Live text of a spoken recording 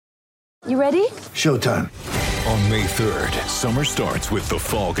You ready? Showtime. On May 3rd, summer starts with The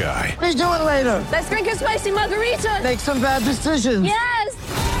Fall Guy. Let's do it later. Let's drink a spicy margarita. Make some bad decisions.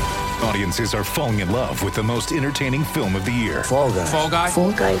 Yes! Audiences are falling in love with the most entertaining film of the year. Fall Guy. Fall Guy?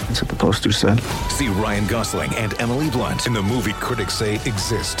 Fall guy. That's what the poster said. See Ryan Gosling and Emily Blunt in the movie critics say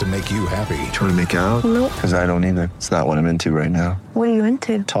exists to make you happy. Trying to make it out? Nope. Because I don't either. It's not what I'm into right now. What are you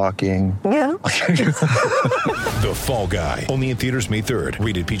into? Talking. Yeah. The Fall Guy. Only in theaters May 3rd.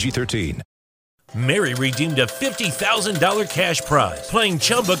 Rated PG-13. Mary redeemed a $50,000 cash prize playing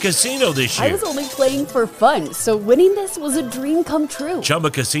Chumba Casino this year. I was only playing for fun, so winning this was a dream come true.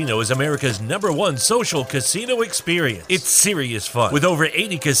 Chumba Casino is America's #1 social casino experience. It's serious fun. With over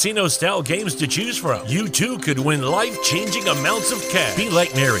 80 casino-style games to choose from, you too could win life-changing amounts of cash. Be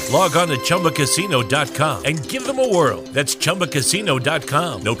like Mary. Log on to ChumbaCasino.com and give them a whirl. That's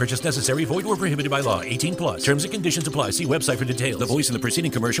ChumbaCasino.com. No purchase necessary. Void or prohibited by law. 18 plus. Terms and conditions apply. See website for details. The voice in the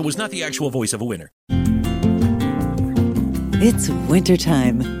preceding commercial was not the actual voice of a winner. It's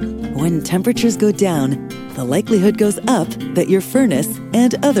wintertime. When temperatures go down, the likelihood goes up that your furnace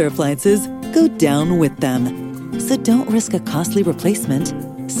and other appliances go down with them. So don't risk a costly replacement.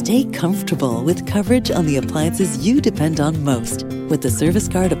 Stay comfortable with coverage on the appliances you depend on most with the Service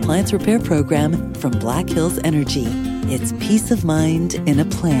Guard Appliance Repair Program from Black Hills Energy. It's peace of mind in a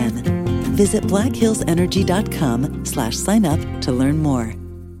plan. Visit blackhillsenergy.com/sign up to learn more.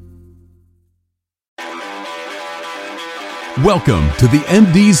 Welcome to the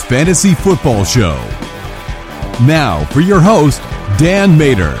MD's Fantasy Football Show. Now for your host, Dan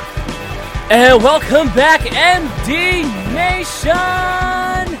Mater. And welcome back, MD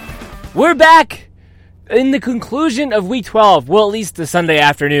Nation! We're back in the conclusion of Week 12. Well, at least the Sunday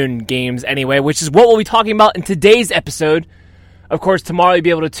afternoon games anyway, which is what we'll be talking about in today's episode. Of course, tomorrow you'll be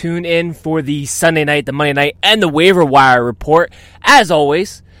able to tune in for the Sunday night, the Monday night, and the waiver wire report, as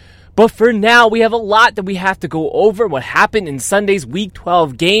always. But for now, we have a lot that we have to go over, what happened in Sunday's Week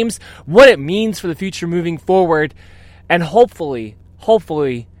 12 games, what it means for the future moving forward, and hopefully,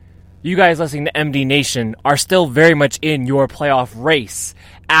 you guys listening to MD Nation are still very much in your playoff race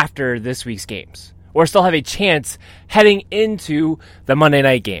after this week's games, or still have a chance heading into the Monday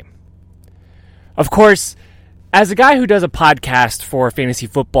night game. Of course, as a guy who does a podcast for fantasy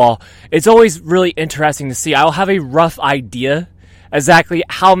football, it's always really interesting to see. I'll have a rough idea exactly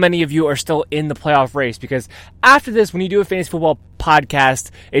how many of you are still in the playoff race, because after this, when you do a fantasy football podcast,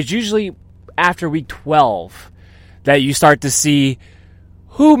 it's usually after week 12 that you start to see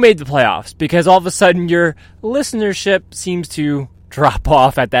who made the playoffs, because all of a sudden your listenership seems to drop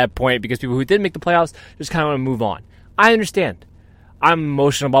off at that point because people who did make the playoffs just kind of want to move on. I understand. I'm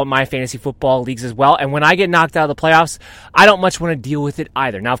emotional about my fantasy football leagues as well, and when I get knocked out of the playoffs, I don't much want to deal with it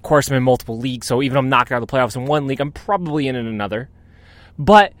either. Now, of course, I'm in multiple leagues, so even if I'm knocked out of the playoffs in one league, I'm probably in another.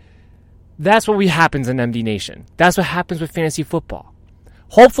 But that's what happens in MD Nation. That's what happens with fantasy football.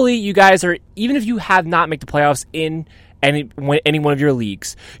 Hopefully, you guys are, even if you have not made the playoffs in any one of your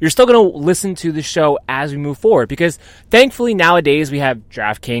leagues, you're still going to listen to the show as we move forward, because thankfully nowadays we have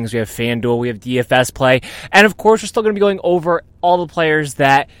DraftKings, we have FanDuel, we have DFS Play, and of course we're still going to be going over all the players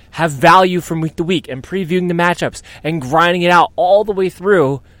that have value from week to week and previewing the matchups and grinding it out all the way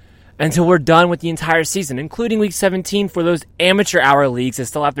through until we're done with the entire season, including Week 17 for those amateur hour leagues that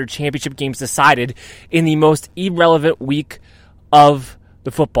still have their championship games decided in the most irrelevant week of the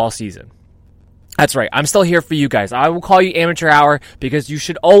football season. That's right, I'm still here for you guys. I will call you amateur hour because you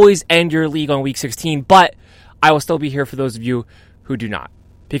should always end your league on Week 16, but I will still be here for those of you who do not,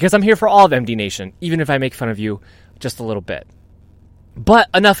 because I'm here for all of MD Nation, even if I make fun of you just a little bit. But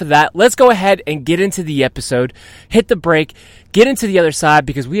enough of that. Let's go ahead and get into the episode, hit the break, get into the other side,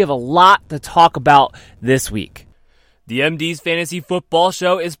 because we have a lot to talk about this week. The MD's Fantasy Football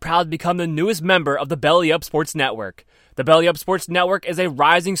Show is proud to become the newest member of the Belly Up Sports Network. The Belly Up Sports Network is a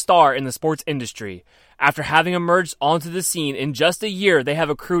rising star in the sports industry. After having emerged onto the scene in just a year, they have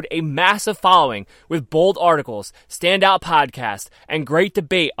accrued a massive following with bold articles, standout podcasts, and great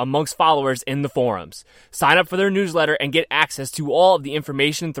debate amongst followers in the forums. Sign up for their newsletter and get access to all of the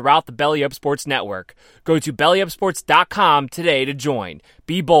information throughout the Belly Up Sports Network. Go to bellyupsports.com today to join.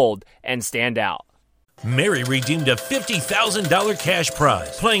 Be bold and stand out. Mary redeemed a $50,000 cash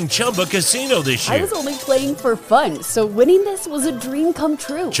prize playing Chumba Casino this year. I was only playing for fun, so winning this was a dream come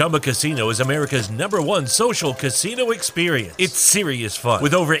true. Chumba Casino is America's #1 social casino experience. It's serious fun.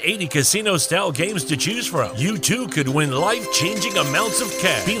 With over 80 casino-style games to choose from, you too could win life-changing amounts of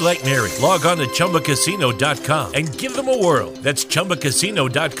cash. Be like Mary. Log on to ChumbaCasino.com and give them a whirl. That's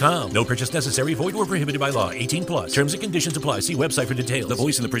ChumbaCasino.com. No purchase necessary. Void or prohibited by law. 18 plus. Terms and conditions apply. See website for details. The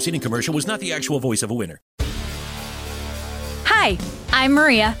voice in the preceding commercial was not the actual voice of a winner. Hi, I'm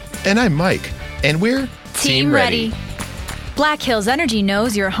Maria, And I'm Mike. And we're Team Ready. Black Hills Energy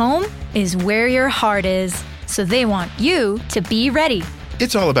knows your home is where your heart is, so they want you to be ready.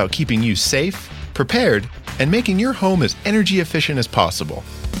 It's all about keeping you safe, prepared, and making your home as energy efficient as possible.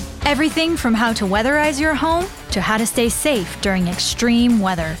 Everything from how to weatherize your home to how to stay safe during extreme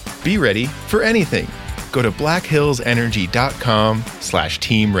weather. Be ready for anything. Go to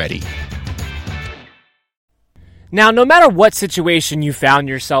blackhillsenergy.com/Team Ready. Now, no matter what situation you found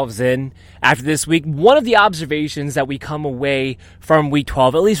yourselves in after this week, one of the observations that we come away from Week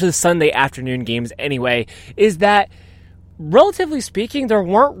 12, at least for the Sunday afternoon games anyway, is that, relatively speaking, there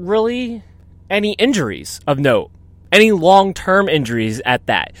weren't really any injuries of note. Any long-term injuries at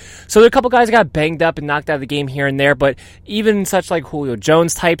that. So there are a couple guys that got banged up and knocked out of the game here and there, but even such like Julio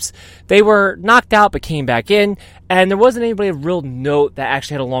Jones types, they were knocked out but came back in, and there wasn't anybody of real note that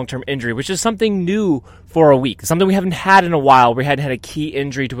actually had a long-term injury, which is something new for a week. Something we haven't had in a while. We hadn't had a key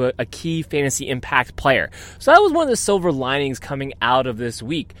injury to a key fantasy impact player. So that was one of the silver linings coming out of this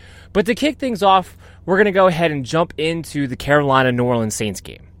week. But to kick things off, we're going to go ahead and jump into the Carolina-New Orleans Saints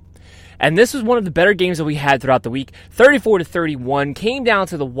game. And this was one of the better games that we had throughout the week. 34-31, came down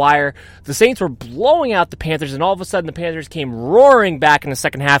to the wire. The Saints were blowing out the Panthers, and all of a sudden the Panthers came roaring back in the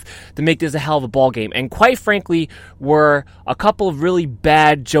second half to make this a hell of a ball game. And quite frankly, were a couple of really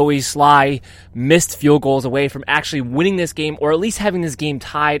bad Joey Sly missed field goals away from actually winning this game, or at least having this game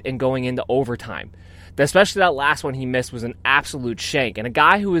tied and going into overtime. Especially that last one he missed was an absolute shank. And a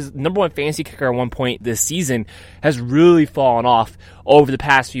guy who was number one fantasy kicker at one point this season has really fallen off over the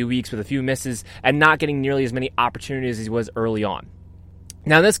past few weeks with a few misses and not getting nearly as many opportunities as he was early on.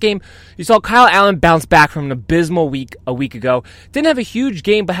 Now in this game, you saw Kyle Allen bounce back from an abysmal week a week ago. Didn't have a huge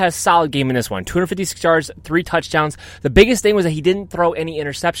game, but had a solid game in this one. 256 yards, 3 touchdowns. The biggest thing was that he didn't throw any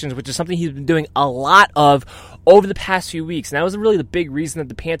interceptions, which is something he's been doing a lot of over the past few weeks. And that was really the big reason that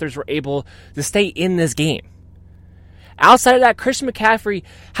the Panthers were able to stay in this game. Outside of that, Christian McCaffrey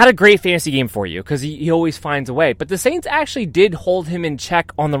had a great fantasy game for you because he always finds a way. But the Saints actually did hold him in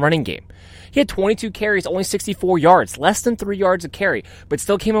check on the running game. He had 22 carries, only 64 yards, less than 3 yards a carry, but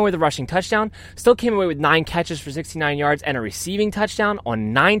still came away with a rushing touchdown, still came away with 9 catches for 69 yards and a receiving touchdown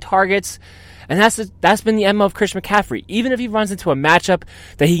on 9 targets. And that's been the MO of Christian McCaffrey. Even if he runs into a matchup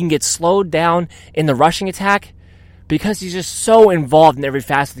that he can get slowed down in the rushing attack, because he's just so involved in every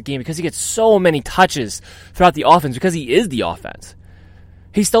facet of the game, because he gets so many touches throughout the offense, because he is the offense,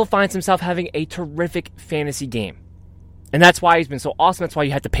 he still finds himself having a terrific fantasy game. And that's why he's been so awesome. That's why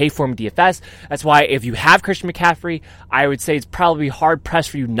you have to pay for him DFS. That's why if you have Christian McCaffrey, I would say it's probably hard-pressed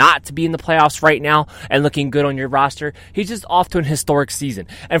for you not to be in the playoffs right now and looking good on your roster. He's just off to an historic season.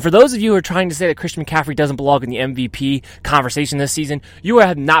 And for those of you who are trying to say that Christian McCaffrey doesn't belong in the MVP conversation this season, you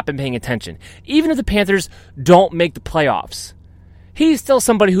have not been paying attention. Even if the Panthers don't make the playoffs, he's still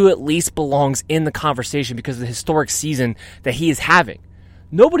somebody who at least belongs in the conversation because of the historic season that he is having.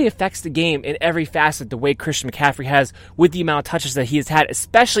 Nobody affects the game in every facet the way Christian McCaffrey has with the amount of touches that he has had,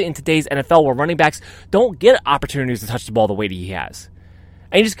 especially in today's NFL where running backs don't get opportunities to touch the ball the way that he has.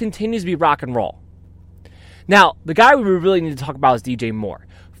 And he just continues to be rock and roll. Now, the guy we really need to talk about is DJ Moore.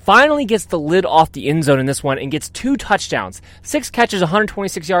 Finally gets the lid off the end zone in this one and gets 2 touchdowns, 6 catches,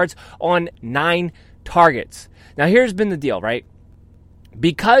 126 yards on 9 targets. Now, here's been the deal, right?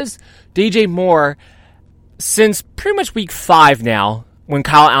 Because DJ Moore, since pretty much week 5 now, when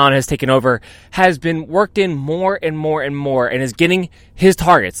Kyle Allen has taken over, has been worked in more and more and more and is getting his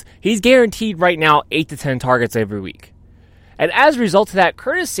targets. He's guaranteed right now 8 to 10 targets every week. And as a result of that,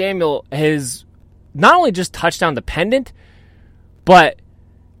 Curtis Samuel is not only just touchdown dependent, but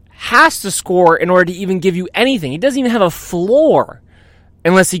has to score in order to even give you anything. He doesn't even have a floor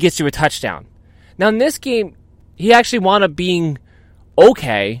unless he gets you a touchdown. Now in this game, he actually wound up being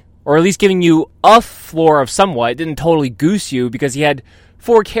okay, or at least giving you a floor of somewhat. It didn't totally goose you because he had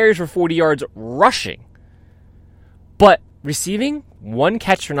 4 carries for 40 yards rushing. But receiving, 1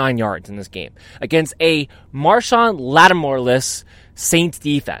 catch for 9 yards in this game against a Marshawn Lattimore-less Saints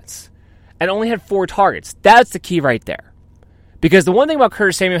defense. And only had 4 targets. That's the key right there. Because the one thing about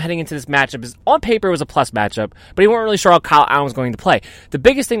Curtis Samuel heading into this matchup is on paper it was a plus matchup, but he weren't really sure how Kyle Allen was going to play. The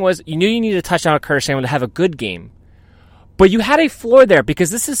biggest thing was you knew you needed a touchdown of Curtis Samuel to have a good game. But you had a floor there because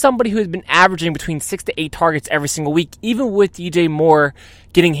this is somebody who has been averaging between 6 to 8 targets every single week, even with DJ Moore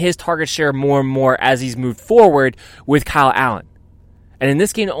getting his target share more and more as he's moved forward with Kyle Allen. And in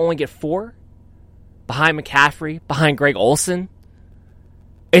this game, to only get 4 behind McCaffrey, behind Greg Olsen,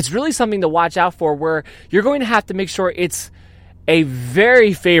 it's really something to watch out for where you're going to have to make sure it's a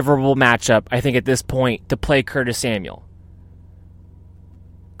very favorable matchup, I think, at this point to play Curtis Samuel.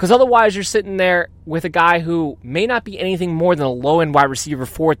 Because otherwise you're sitting there with a guy who may not be anything more than a low-end wide receiver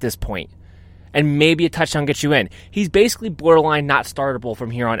 4 at this point, and maybe a touchdown gets you in. He's basically borderline not startable from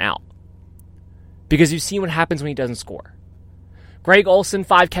here on out. Because you've seen what happens when he doesn't score. Greg Olsen,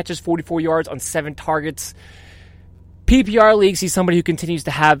 5 catches, 44 yards on 7 targets. PPR leagues, he's somebody who continues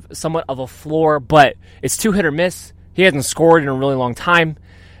to have somewhat of a floor, but it's 2 hit or miss. He hasn't scored in a really long time.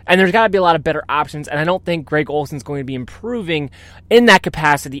 And there's got to be a lot of better options, and I don't think Greg Olsen's going to be improving in that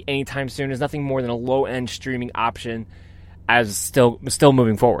capacity anytime soon. There's nothing more than a low-end streaming option as still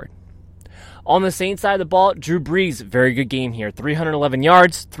moving forward. On the Saints side of the ball, Drew Brees, very good game here. 311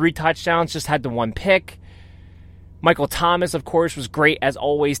 yards, 3 touchdowns, just had the 1 pick. Michael Thomas, of course, was great as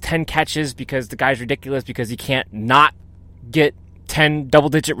always. 10 catches because the guy's ridiculous because he can't not get 10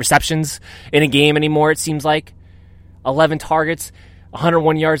 double-digit receptions in a game anymore, it seems like. 11 targets.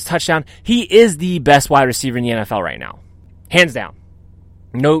 101 yards, touchdown. He is the best wide receiver in the NFL right now. Hands down.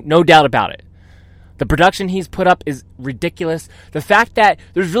 No doubt about it. The production he's put up is ridiculous. The fact that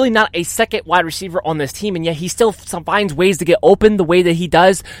there's really not a second wide receiver on this team, and yet he still finds ways to get open the way that he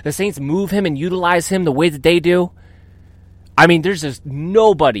does. The Saints move him and utilize him the way that they do. I mean, there's just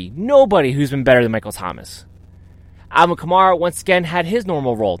nobody who's been better than Michael Thomas. Alvin Kamara, once again, had his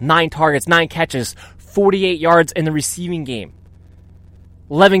normal role. 9 targets, 9 catches, 48 yards in the receiving game.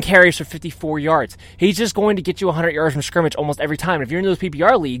 11 carries for 54 yards. He's just going to get you 100 yards from scrimmage almost every time. If you're in those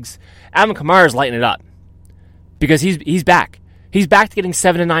PPR leagues, Alvin Kamara is lighting it up. Because he's back. He's back to getting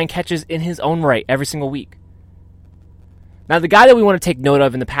 7 to 9 catches in his own right every single week. Now, the guy that we want to take note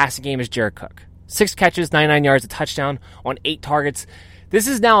of in the passing game is Jared Cook. 6 catches, 99 yards, a touchdown on 8 targets. This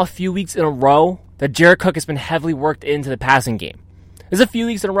is now a few weeks in a row that Jared Cook has been heavily worked into the passing game. There's a few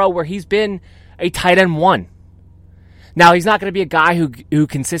weeks in a row where he's been a tight end 1. Now, he's not going to be a guy who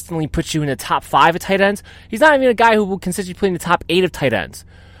consistently puts you in the top 5 of tight ends. He's not even a guy who will consistently put in the top 8 of tight ends.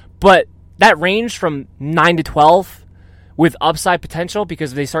 But that range from 9 to 12 with upside potential,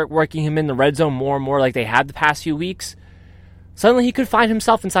 because if they start working him in the red zone more and more like they have the past few weeks, suddenly he could find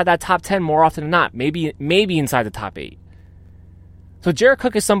himself inside that top 10 more often than not. Maybe inside the top 8. So Jared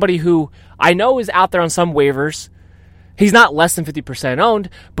Cook is somebody who I know is out there on some waivers. He's not less than 50% owned,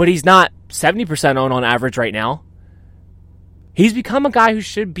 but he's not 70% owned on average right now. He's become a guy who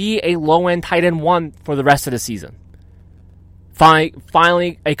should be a low-end tight end 1 for the rest of the season.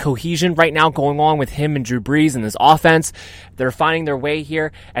 Finally, a cohesion right now going on with him and Drew Brees and this offense. They're finding their way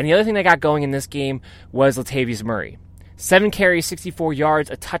here. And the other thing they got going in this game was Latavius Murray. 7 carries, 64 yards,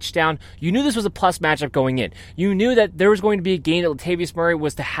 a touchdown. You knew this was a plus matchup going in. You knew that there was going to be a game that Latavius Murray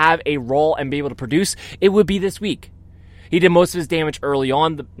was to have a role and be able to produce. It would be this week. He did most of his damage early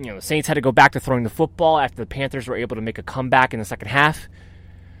on. The Saints had to go back to throwing the football after the Panthers were able to make a comeback in the second half.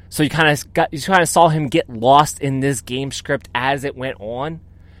 So you kind of saw him get lost in this game script as it went on.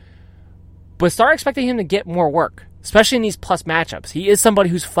 But start expecting him to get more work, especially in these plus matchups. He is somebody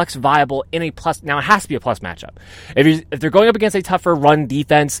who's flex viable in a plus. Now, it has to be a plus matchup. If they're going up against a tougher run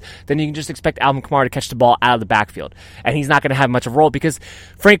defense, then you can just expect Alvin Kamara to catch the ball out of the backfield. And he's not going to have much of a role because,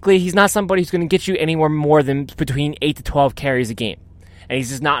 frankly, he's not somebody who's going to get you anywhere more than between 8 to 12 carries a game. And he's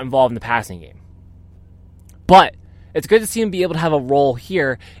just not involved in the passing game. But it's good to see him be able to have a role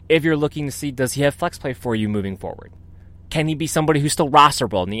here if you're looking to see, does he have flex play for you moving forward? Can he be somebody who's still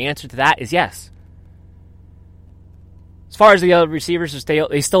rosterable? And the answer to that is yes. As far as the other receivers,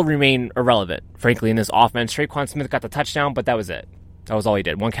 they still remain irrelevant, frankly, in this offense. Traquan Smith got the touchdown, but that was it. That was all he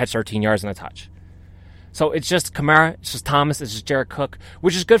did. 1 catch, 13 yards, and a touch. So it's just Kamara, it's just Thomas, it's just Jared Cook,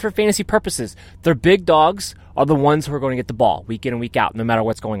 which is good for fantasy purposes. Their big dogs are the ones who are going to get the ball week in and week out, no matter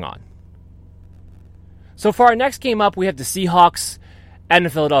what's going on. So for our next game up, we have the Seahawks and the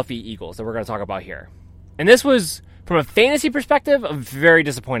Philadelphia Eagles that we're going to talk about here. And this was, from a fantasy perspective, a very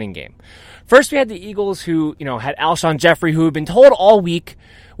disappointing game. First, we had the Eagles who, had Alshon Jeffrey, who had been told all week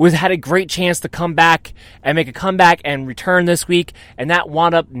had a great chance to come back and make a comeback and return this week, and that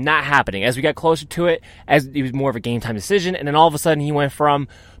wound up not happening. As we got closer to it, as it was more of a game-time decision, and then all of a sudden he went from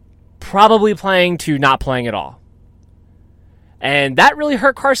probably playing to not playing at all. And that really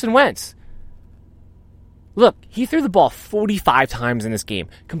hurt Carson Wentz. Look, he threw the ball 45 times in this game,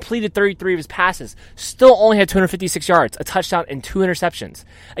 completed 33 of his passes, still only had 256 yards, a touchdown, and 2 interceptions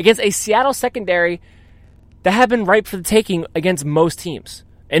against a Seattle secondary that had been ripe for the taking against most teams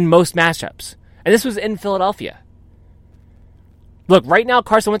in most matchups. And this was in Philadelphia. Look, right now,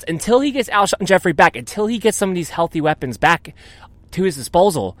 Carson Wentz, until he gets Alshon Jeffrey back, until he gets some of these healthy weapons back to his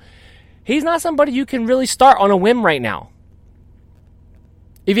disposal, he's not somebody you can really start on a whim right now.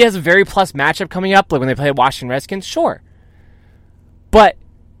 If he has a very plus matchup coming up, like when they play Washington Redskins, sure. But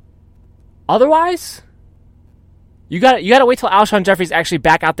otherwise, You got to wait till Alshon Jeffrey's actually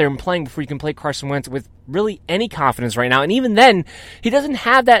back out there and playing before you can play Carson Wentz with really any confidence right now. And even then, he doesn't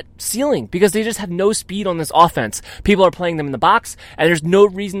have that ceiling because they just have no speed on this offense. People are playing them in the box, and there's no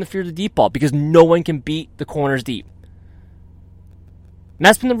reason to fear the deep ball because no one can beat the corners deep. And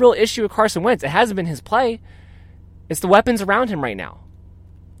that's been the real issue with Carson Wentz. It hasn't been his play. It's the weapons around him right now.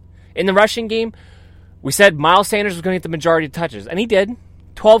 In the rushing game, we said Miles Sanders was going to get the majority of touches, and he did.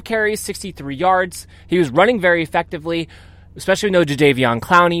 12 carries, 63 yards. He was running very effectively, especially with no Jadeveon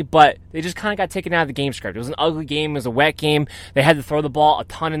Clowney, but they just kind of got taken out of the game script. It was an ugly game. It was a wet game. They had to throw the ball a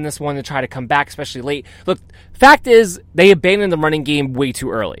ton in this one to try to come back, especially late. Look, fact is, they abandoned the running game way too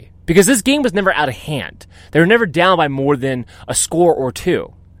early because this game was never out of hand. They were never down by more than a score or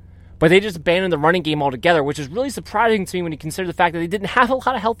two. But they just abandoned the running game altogether, which is really surprising to me when you consider the fact that they didn't have a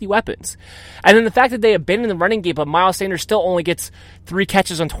lot of healthy weapons. And then the fact that they abandoned the running game, but Miles Sanders still only gets 3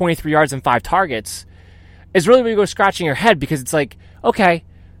 catches on 23 yards and 5 targets, is really where you go scratching your head because it's like, okay,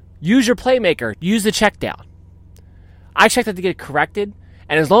 use your playmaker, use the check down. I expect that to get corrected,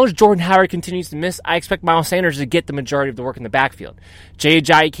 and as long as Jordan Howard continues to miss, I expect Miles Sanders to get the majority of the work in the backfield. Jay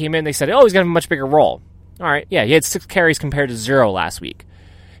Ajayi came in, they said, oh, he's going to have a much bigger role. All right, yeah, he had 6 carries compared to 0 last week.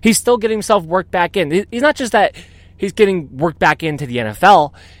 He's still getting himself worked back in. He's not just that he's getting worked back into the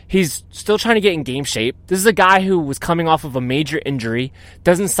NFL. He's still trying to get in game shape. This is a guy who was coming off of a major injury,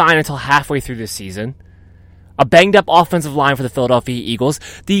 doesn't sign until halfway through this season. A banged-up offensive line for the Philadelphia Eagles.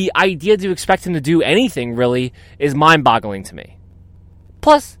 The idea to expect him to do anything, really, is mind-boggling to me.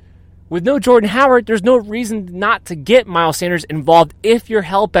 Plus, with no Jordan Howard, there's no reason not to get Miles Sanders involved if you're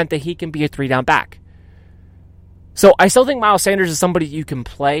hell-bent that he can be a 3-down back. So I still think Miles Sanders is somebody you can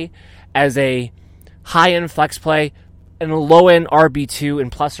play as a high-end flex play and a low-end RB2 in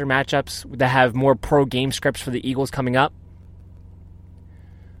pluser matchups that have more pro game scripts for the Eagles coming up.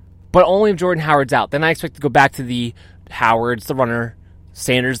 But only if Jordan Howard's out. Then I expect to go back to the Howard's the runner,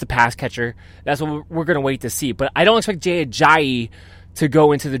 Sanders the pass catcher. That's what we're going to wait to see. But I don't expect Jay Ajayi to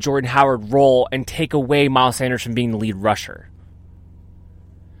go into the Jordan Howard role and take away Miles Sanders from being the lead rusher.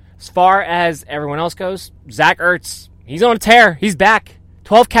 As far as everyone else goes, Zach Ertz, he's on a tear. He's back.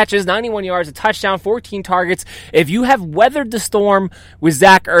 12 catches, 91 yards, a touchdown, 14 targets. If you have weathered the storm with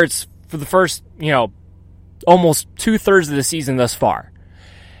Zach Ertz for the first, almost 2/3 of the season thus far,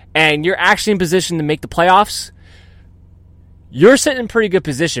 and you're actually in position to make the playoffs, you're sitting in pretty good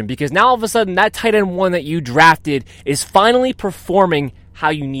position because now all of a sudden that tight end one that you drafted is finally performing how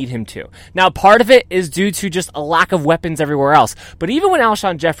you need him to. Now, part of it is due to just a lack of weapons everywhere else. But even when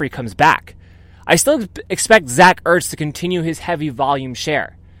Alshon Jeffrey comes back, I still expect Zach Ertz to continue his heavy volume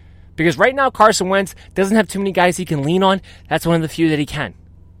share. Because right now, Carson Wentz doesn't have too many guys he can lean on. That's one of the few that he can.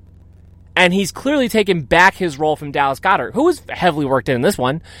 And he's clearly taken back his role from Dallas Goedert, who was heavily worked in this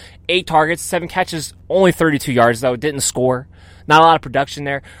one. 8 targets, 7 catches, only 32 yards, though. Didn't score. Not a lot of production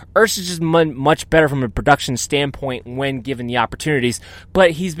there. Ertz is just much better from a production standpoint when given the opportunities,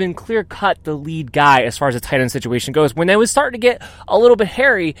 but he's been clear-cut the lead guy as far as the tight end situation goes when they was starting to get a little bit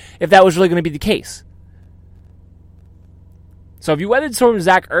hairy if that was really going to be the case. So if you weathered the storm with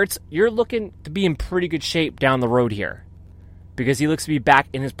Zach Ertz, you're looking to be in pretty good shape down the road here because he looks to be back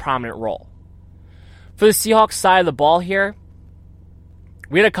in his prominent role. For the Seahawks side of the ball here,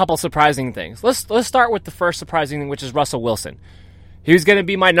 we had a couple surprising things. Let's start with the first surprising thing, which is Russell Wilson. He was going to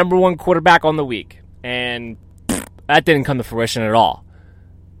be my number 1 quarterback on the week, and that didn't come to fruition at all.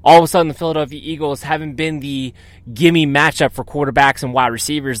 All of a sudden, the Philadelphia Eagles haven't been the gimme matchup for quarterbacks and wide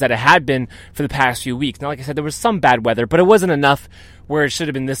receivers that it had been for the past few weeks. Now, like I said, there was some bad weather, but it wasn't enough where it should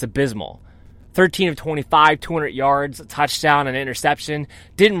have been this abysmal. 13 of 25, 200 yards, a touchdown, an interception.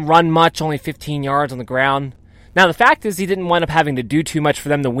 Didn't run much, only 15 yards on the ground. Now, the fact is he didn't wind up having to do too much for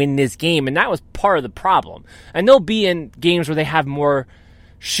them to win this game, and that was part of the problem. And they'll be in games where they have more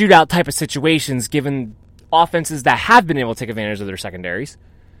shootout type of situations given offenses that have been able to take advantage of their secondaries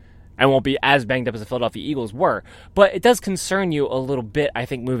and won't be as banged up as the Philadelphia Eagles were. But it does concern you a little bit, I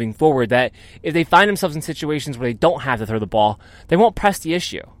think, moving forward, that if they find themselves in situations where they don't have to throw the ball, they won't press the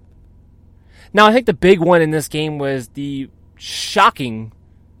issue. Now, I think the big one in this game was the shocking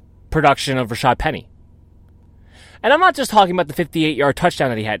production of Rashad Penny. And I'm not just talking about the 58-yard touchdown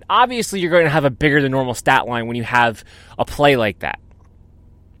that he had. Obviously, you're going to have a bigger than normal stat line when you have a play like that.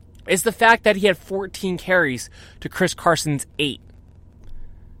 It's the fact that he had 14 carries to Chris Carson's 8.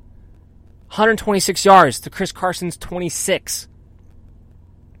 126 yards to Chris Carson's 26.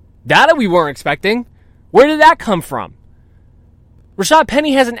 That we weren't expecting. Where did that come from? Rashad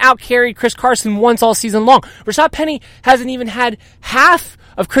Penny hasn't out-carried Chris Carson once all season long. Rashad Penny hasn't even had half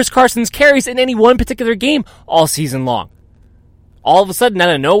of Chris Carson's carries in any one particular game all season long. All of a sudden, out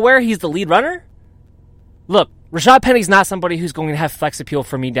of nowhere, he's the lead runner? Look, Rashad Penny's not somebody who's going to have flex appeal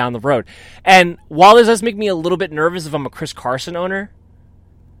for me down the road. And while this does make me a little bit nervous if I'm a Chris Carson owner,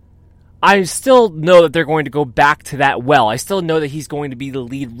 I still know that they're going to go back to that well. I still know that he's going to be the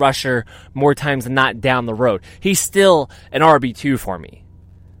lead rusher more times than not down the road. He's still an RB2 for me.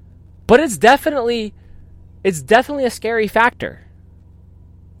 But it's definitely a scary factor.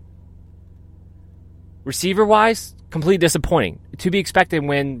 Receiver-wise, completely disappointing. To be expected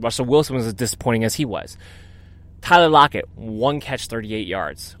when Russell Wilson was as disappointing as he was. Tyler Lockett, 1 catch, 38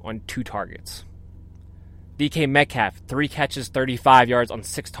 yards on 2 targets. DK Metcalf, 3 catches, 35 yards on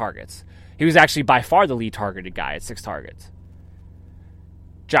 6 targets. He was actually by far the lead targeted guy at 6 targets.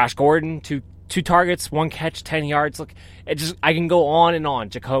 Josh Gordon, two targets, 1 catch, 10 yards. Look, I can go on and on.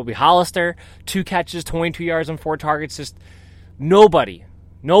 Jacoby Hollister, 2 catches, 22 yards on 4 targets. Just nobody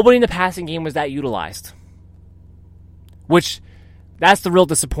in the passing game was that utilized. Which, that's the real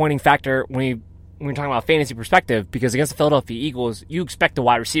disappointing factor when we're talking about fantasy perspective, because against the Philadelphia Eagles, you expect the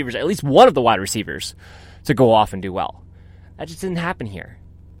wide receivers, at least one of the wide receivers, to go off and do well. That just didn't happen here.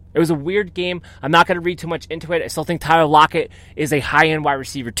 It was a weird game. I'm not going to read too much into it. I still think Tyler Lockett is a high-end wide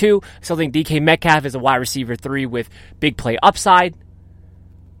receiver 2. I still think DK Metcalf is a wide receiver 3 with big play upside.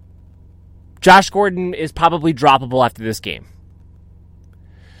 Josh Gordon is probably droppable after this game.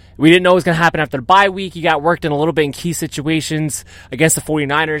 We didn't know what was going to happen after the bye week. He got worked in a little bit in key situations against the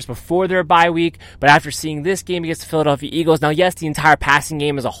 49ers before their bye week. But after seeing this game against the Philadelphia Eagles, now yes, the entire passing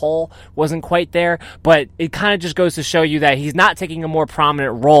game as a whole wasn't quite there, but it kind of just goes to show you that he's not taking a more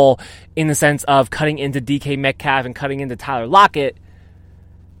prominent role in the sense of cutting into DK Metcalf and cutting into Tyler Lockett.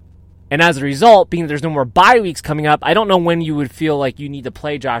 And as a result, being that there's no more bye weeks coming up, I don't know when you would feel like you need to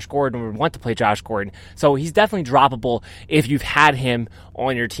play Josh Gordon or would want to play Josh Gordon. So he's definitely droppable if you've had him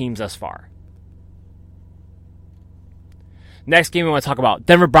on your teams thus far. Next game we want to talk about,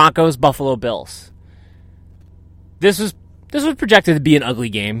 Denver Broncos, Buffalo Bills. This was projected to be an ugly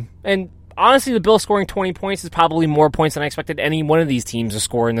game. And honestly, the Bills scoring 20 points is probably more points than I expected any one of these teams to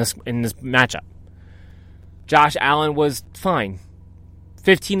score in this matchup. Josh Allen was fine.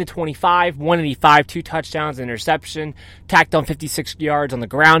 15 to 25, 185, 2 touchdowns, interception, tacked on 56 yards on the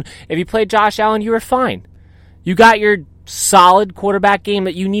ground. If you played Josh Allen, you were fine. You got your solid quarterback game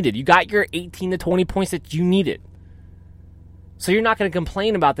that you needed. You got your 18 to 20 points that you needed. So you're not going to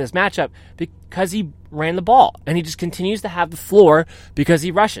complain about this matchup because he ran the ball, and he just continues to have the floor because he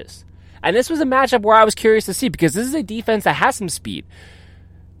rushes. And this was a matchup where I was curious to see, because this is a defense that has some speed,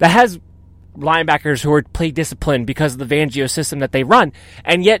 that has linebackers who are play disciplined because of the Fangio system that they run,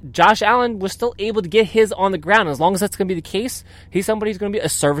 and yet Josh Allen was still able to get his on the ground. As long as that's going to be the case, he's somebody who's going to be a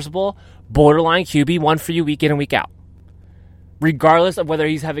serviceable, borderline QB1 for you week in and week out, regardless of whether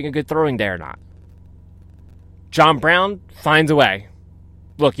he's having a good throwing day or not. John Brown finds a way.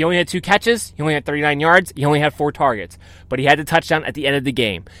 Look, he only had 2 catches, he only had 39 yards, he only had 4 targets, but he had the touchdown at the end of the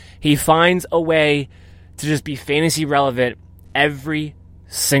game. He finds a way to just be fantasy relevant every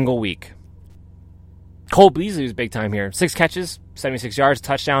single week. Cole Beasley was big time here. 6 catches, 76 yards,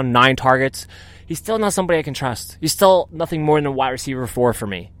 touchdown, 9 targets. He's still not somebody I can trust. He's still nothing more than a wide receiver 4 for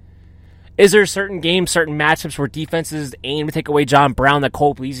me. Is there certain games, certain matchups where defenses aim to take away John Brown that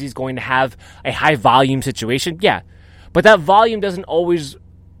Cole Beasley is going to have a high volume situation? Yeah. But that volume doesn't always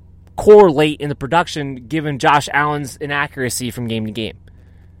correlate in the production given Josh Allen's inaccuracy from game to game.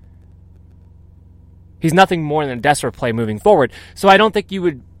 He's nothing more than a desperate play moving forward. So I don't think you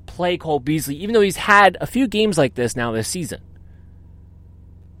would play Cole Beasley, even though he's had a few games like this now this season.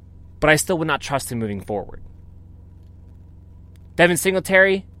 But I still would not trust him moving forward. Devin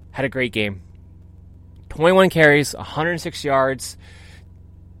Singletary had a great game. 21 carries, 106 yards,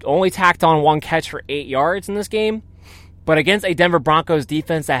 only tacked on 1 catch for 8 yards in this game. But against a Denver Broncos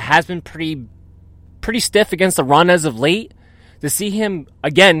defense that has been pretty stiff against the run as of late, to see him,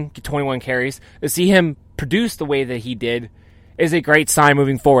 again, get 21 carries, to see him produce the way that he did, is a great sign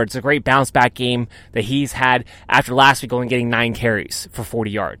moving forward. It's a great bounce back game that he's had after last week only getting 9 carries for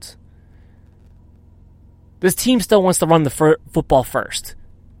 40 yards. This team still wants to run the football first.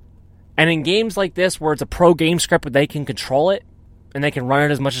 And in games like this where it's a pro game script where they can control it and they can run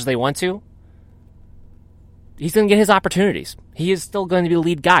it as much as they want to, he's going to get his opportunities. He is still going to be the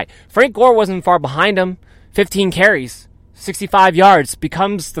lead guy. Frank Gore wasn't far behind him. 15 carries, 65 yards,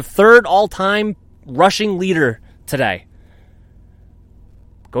 becomes the 3rd all-time rushing leader today.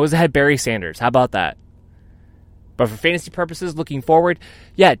 Goes ahead Barry Sanders. How about that? But for fantasy purposes, looking forward,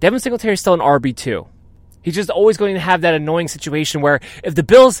 yeah, Devin Singletary is still an RB2. He's just always going to have that annoying situation where if the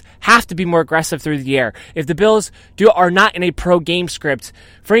Bills have to be more aggressive through the air, if the Bills are not in a pro game script,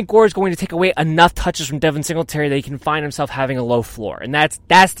 Frank Gore is going to take away enough touches from Devin Singletary that he can find himself having a low floor. And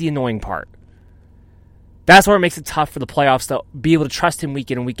that's the annoying part. That's where it makes it tough for the playoffs to be able to trust him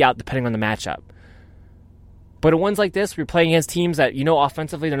week in and week out depending on the matchup. But in ones like this, where you're playing against teams that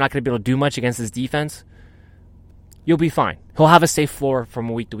offensively they're not going to be able to do much against his defense, you'll be fine. He'll have a safe floor from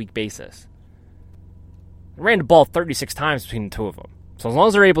a week-to-week basis. He ran the ball 36 times between the two of them. So as long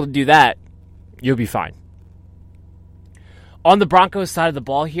as they're able to do that, you'll be fine. On the Broncos side of the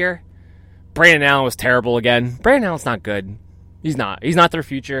ball here, Brandon Allen was terrible again. Brandon Allen's not good. He's not. He's not their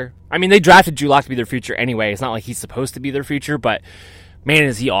future. I mean, they drafted Drew Lock to be their future anyway. It's not like he's supposed to be their future, but man,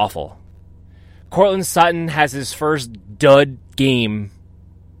 is he awful. Courtland Sutton has his first dud game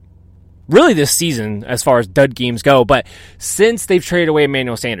really this season as far as dud games go, but since they've traded away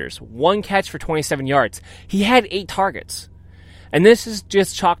Emmanuel Sanders, 1 catch for 27 yards. He had 8 targets. And this is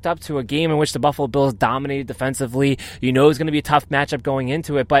just chalked up to a game in which the Buffalo Bills dominated defensively. You know it's going to be a tough matchup going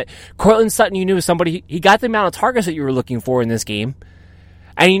into it, but Courtland Sutton, you knew was somebody, he got the amount of targets that you were looking for in this game.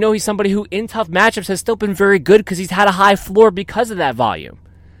 And you know he's somebody who in tough matchups has still been very good because he's had a high floor because of that volume.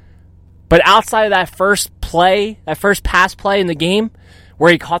 But outside of that first play, that first pass play in the game,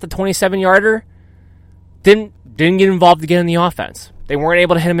 where he caught the 27-yarder, didn't get involved again in the offense. They weren't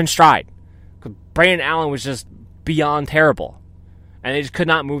able to hit him in stride. Brandon Allen was just beyond terrible. And they just could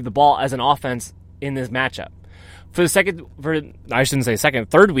not move the ball as an offense in this matchup.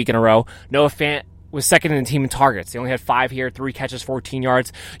 Third week in a row, Noah Fant was second in the team in targets. He only had 5 here, 3 catches, 14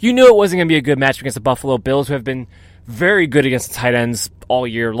 yards. You knew it wasn't going to be a good match against the Buffalo Bills, who have been very good against the tight ends all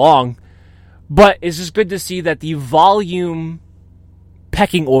year long. But it's just good to see that the volume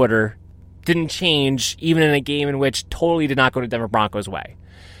pecking order didn't change, even in a game in which totally did not go to Denver Broncos' way.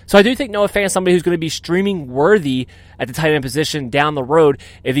 So I do think Noah Fant is somebody who's going to be streaming worthy at the tight end position down the road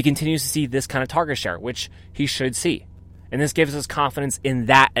if he continues to see this kind of target share, which he should see. And this gives us confidence in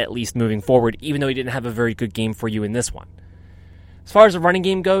that at least moving forward, even though he didn't have a very good game for you in this one. As far as the running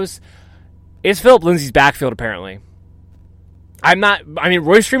game goes, it's Phillip Lindsay's backfield apparently.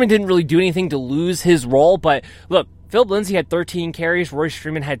 Royce Freeman didn't really do anything to lose his role, but look, Phillip Lindsay had 13 carries, Royce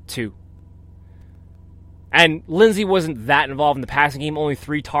Freeman had 2. And Lindsay wasn't that involved in the passing game, only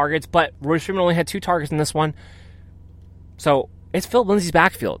 3 targets, but Royce Freeman only had 2 targets in this one. So it's Phillip Lindsay's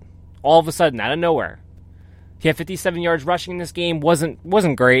backfield. All of a sudden, out of nowhere. He had 57 yards rushing in this game, wasn't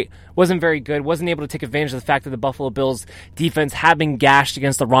great, wasn't very good, wasn't able to take advantage of the fact that the Buffalo Bills defense had been gashed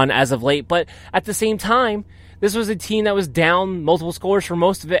against the run as of late, but at the same time, this was a team that was down multiple scores for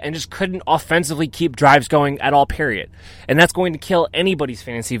most of it and just couldn't offensively keep drives going at all, period. And that's going to kill anybody's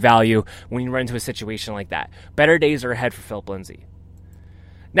fantasy value when you run into a situation like that. Better days are ahead for Phillip Lindsay.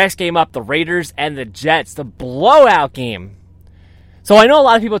 Next game up, the Raiders and the Jets, the blowout game. So I know a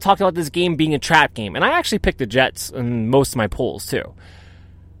lot of people talked about this game being a trap game, and I actually picked the Jets in most of my polls too.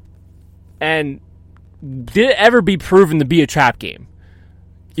 And did it ever be proven to be a trap game?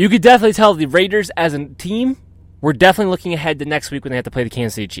 You could definitely tell the Raiders as a team were definitely looking ahead to next week when they have to play the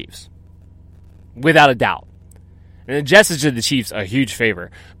Kansas City Chiefs. Without a doubt. And the Jets did the Chiefs a huge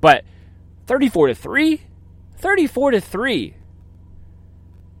favor. But 34-3? 34-3.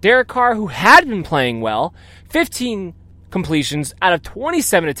 Derek Carr, who had been playing well, 15 completions out of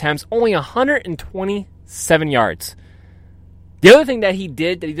 27 attempts, only 127 yards. The other thing that he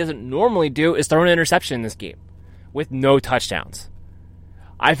did that he doesn't normally do is throw an interception in this game with no touchdowns.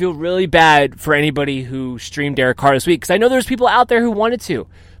 I feel really bad for anybody who streamed Derek Carr this week because I know there's people out there who wanted to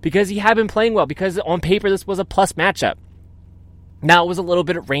because he had been playing well, because on paper this was a plus matchup. Now it was a little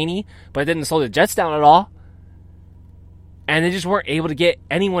bit rainy, but it didn't slow the Jets down at all. And they just weren't able to get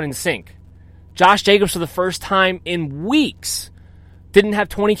anyone in sync. Josh Jacobs, for the first time in weeks, didn't have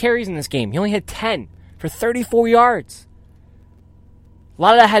 20 carries in this game. He only had 10 for 34 yards. A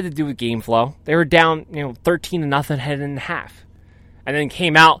lot of that had to do with game flow. They were down 13-0 heading in half. And then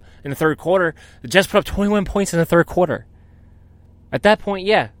came out in the third quarter. The Jets put up 21 points in the third quarter. At that point,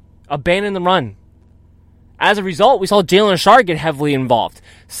 abandon the run. As a result, we saw Jalen Richard get heavily involved.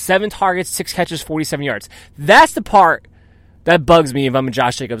 7 targets, 6 catches, 47 yards. That's the part that bugs me if I'm a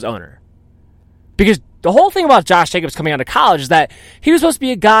Josh Jacobs owner. Because the whole thing about Josh Jacobs coming out of college is that he was supposed to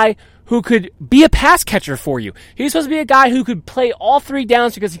be a guy who could be a pass catcher for you. He was supposed to be a guy who could play all 3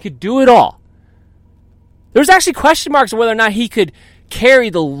 downs because he could do it all. There was actually question marks on whether or not he could carry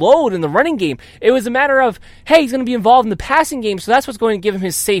the load in the running game. It was a matter of, hey, he's going to be involved in the passing game, so that's what's going to give him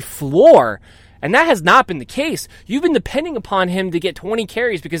his safe floor. And that has not been the case. You've been depending upon him to get 20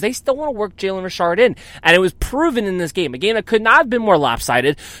 carries because they still want to work Jalen Richard in. And it was proven in this game. A game that could not have been more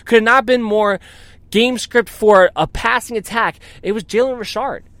lopsided, could not have been more game script for a passing attack. It was Jalen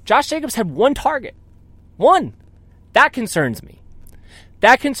Richard. Josh Jacobs had 1 target. 1. That concerns me.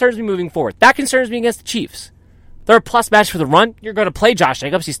 That concerns me moving forward. That concerns me against the Chiefs. They're a plus match for the run. You're going to play Josh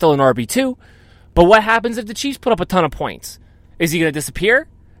Jacobs. He's still an RB2. But what happens if the Chiefs put up a ton of points? Is he going to disappear?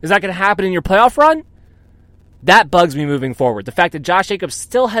 Is that going to happen in your playoff run? That bugs me moving forward. The fact that Josh Jacobs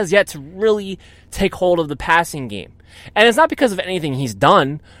still has yet to really take hold of the passing game. And it's not because of anything he's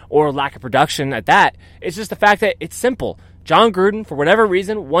done or lack of production at that. It's just the fact that it's simple. John Gruden, for whatever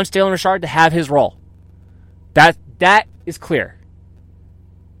reason, wants Jalen Richard to have his role. That is clear.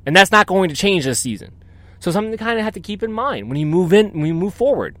 And that's not going to change this season. So something to kind of have to keep in mind when we move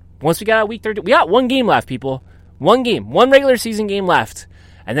forward. Once we got out week 30, we got one game left, people. One game, one regular season game left,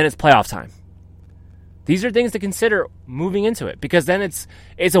 and then it's playoff time. These are things to consider moving into it, because then it's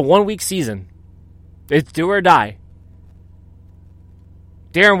a 1-week season. It's do or die.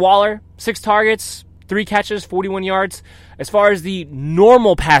 Darren Waller, 6 targets, 3 catches, 41 yards. As far as the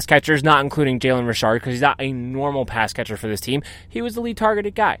normal pass catchers, not including Jalen Richard, because he's not a normal pass catcher for this team, he was the lead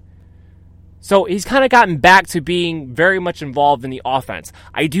targeted guy. So he's kind of gotten back to being very much involved in the offense.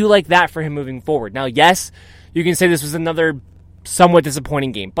 I do like that for him moving forward. Now, yes, you can say this was another somewhat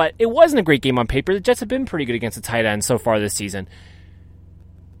disappointing game, but it wasn't a great game on paper. The Jets have been pretty good against the tight end so far this season.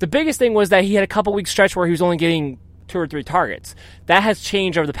 The biggest thing was that he had a couple week stretch where he was only getting 2 or 3 targets. That has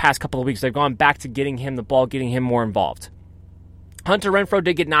changed over the past couple of weeks. They've gone back to getting him the ball, getting him more involved. Hunter Renfrow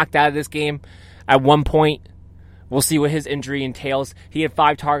did get knocked out of this game at one point. We'll see what his injury entails. He had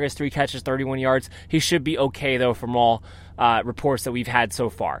 5 targets, 3 catches, 31 yards. He should be okay, though, from all reports that we've had so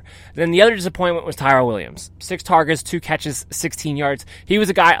far. Then the other disappointment was Tyrell Williams. 6 targets, 2 catches, 16 yards. He was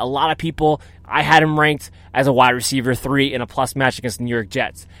a guy, a lot of people, I had him ranked as a wide receiver 3 in a plus match against the New York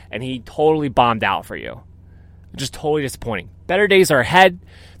Jets, and he totally bombed out for you. Just totally disappointing. Better days are ahead.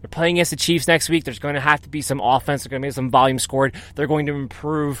 They're playing against the Chiefs next week. There's going to have to be some offense. There's going to be some volume scored. They're going to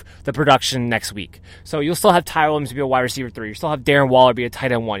improve the production next week. So you'll still have Tyrell Williams be a wide receiver 3. You'll still have Darren Waller be a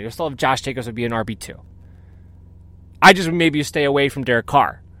tight end 1. You'll still have Josh Jacobs be an RB2. I just would maybe stay away from Derek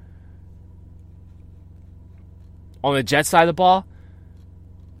Carr. On the Jets side of the ball,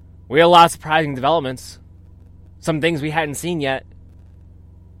 we had a lot of surprising developments. Some things we hadn't seen yet.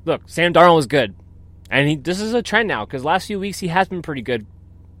 Look, Sam Darnold was good. And this is a trend now, because last few weeks he has been pretty good.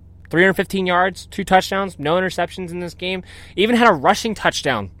 315 yards, 2 touchdowns, no interceptions in this game. Even had a rushing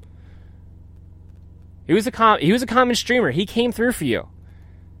touchdown. He was a common streamer. He came through for you.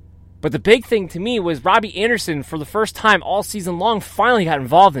 But the big thing to me was Robbie Anderson, for the first time all season long, finally got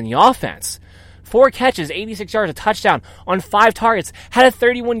involved in the offense. 4 catches, 86 yards, a touchdown on 5 targets. Had a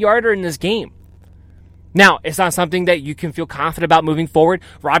 31-yarder in this game. Now, it's not something that you can feel confident about moving forward.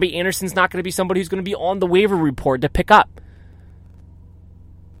 Robbie Anderson's not going to be somebody who's going to be on the waiver report to pick up.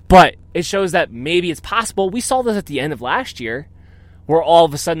 But it shows that maybe it's possible. We saw this at the end of last year, where all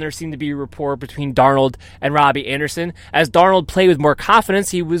of a sudden there seemed to be a rapport between Darnold and Robbie Anderson. As Darnold played with more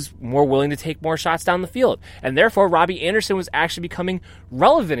confidence, he was more willing to take more shots down the field. And therefore, Robbie Anderson was actually becoming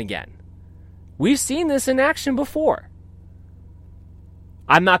relevant again. We've seen this in action before.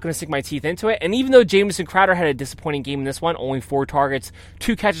 I'm not going to stick my teeth into it. And even though Jamison Crowder had a disappointing game in this one, only 4 targets,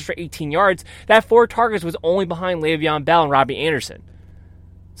 2 catches for 18 yards, that 4 targets was only behind Le'Veon Bell and Robbie Anderson.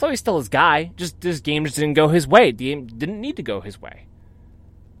 So he's still his guy. Just this game just didn't go his way. The game didn't need to go his way.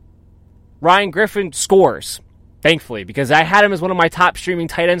 Ryan Griffin scores, thankfully, because I had him as one of my top streaming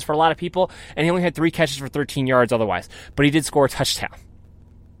tight ends for a lot of people, and he only had 3 catches for 13 yards otherwise. But he did score a touchdown.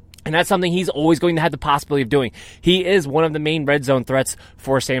 And that's something he's always going to have the possibility of doing. He is one of the main red zone threats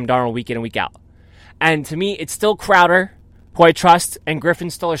for Sam Darnold week in and week out. And to me, it's still Crowder, who I trust, and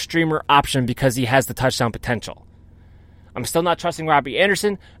Griffin's still a streamer option because he has the touchdown potential. I'm still not trusting Robbie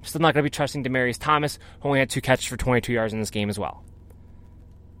Anderson. I'm still not going to be trusting Demaryius Thomas, who only had 2 catches for 22 yards in this game as well.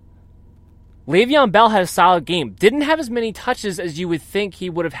 Le'Veon Bell had a solid game. Didn't have as many touches as you would think he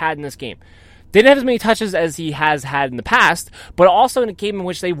would have had in this game. Didn't have as many touches as he has had in the past, but also in a game in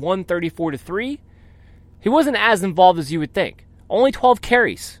which they won 34-3, he wasn't as involved as you would think. Only 12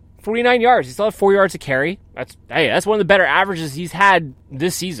 carries, 49 yards. He still had 4 yards to carry. That's one of the better averages he's had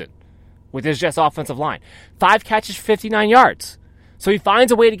this season with his Jets offensive line. 5 catches, 59 yards. So he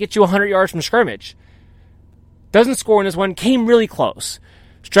finds a way to get you 100 yards from scrimmage. Doesn't score in this one, came really close.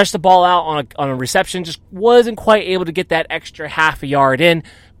 Stretched the ball out on a reception, just wasn't quite able to get that extra half a yard in,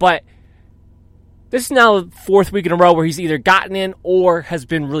 but this is now the 4th week in a row where he's either gotten in or has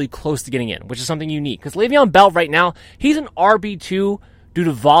been really close to getting in, which is something unique. Because Le'Veon Bell right now, he's an RB2 due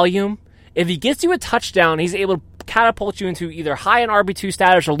to volume. If he gets you a touchdown, he's able to catapult you into either high in RB2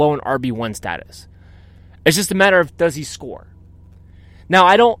 status or low in RB1 status. It's just a matter of does he score. Now,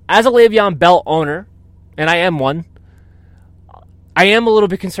 as a Le'Veon Bell owner, and I am one, I am a little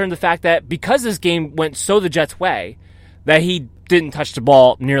bit concerned the fact that because this game went so the Jets' way, that he didn't touch the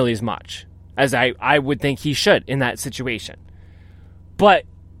ball nearly as much as I would think he should in that situation. But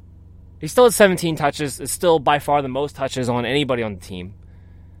He still had 17 touches. It's still by far the most touches on anybody on the team.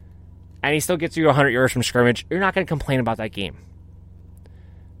 And he still gets you 100 yards from scrimmage. You're not going to complain about that game.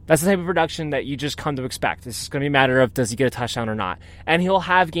 That's the type of production that you just come to expect. It's just going to be a matter of, does he get a touchdown or not? And he'll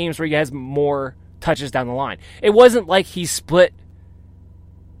have games where he has more touches down the line. It wasn't like he split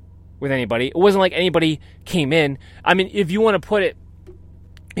with anybody. It wasn't like anybody came in. I mean, if you want to put it,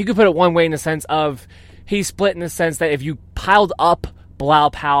 you could put it one way in the sense of he split in the sense that if you piled up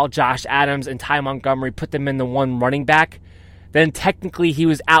Bilal Powell, Josh Adams, and Ty Montgomery, put them in the one running back, then technically he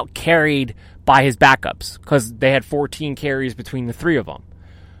was out-carried by his backups because they had 14 carries between the three of them.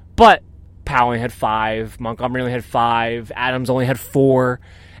 But Powell only had 5, Montgomery only had 5, Adams only had 4,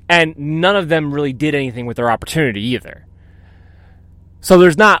 and none of them really did anything with their opportunity either. So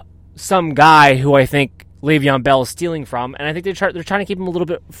there's not some guy who I think Le'Veon Bell is stealing from, and I think they're trying to keep him a little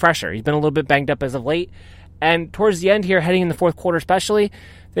bit fresher. He's been a little bit banged up as of late, and towards the end here, heading in the fourth quarter especially,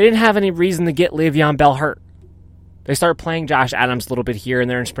 they didn't have any reason to get Le'Veon Bell hurt. They started playing Josh Adams a little bit here and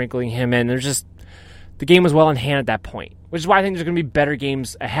there and sprinkling him in. The game was well in hand at that point, which is why I think there's going to be better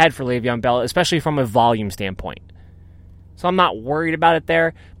games ahead for Le'Veon Bell, especially from a volume standpoint. So I'm not worried about it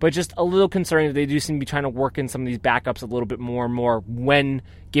there, but just a little concerned that they do seem to be trying to work in some of these backups a little bit more and more when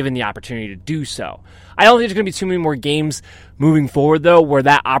given the opportunity to do so. I don't think there's going to be too many more games moving forward, though, where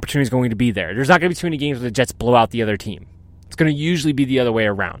that opportunity is going to be there. There's not going to be too many games where the Jets blow out the other team. It's going to usually be the other way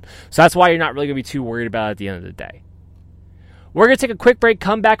around. So that's why you're not really going to be too worried about it at the end of the day. We're going to take a quick break,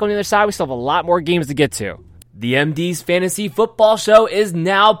 come back on the other side. We still have a lot more games to get to. The MD's Fantasy Football Show is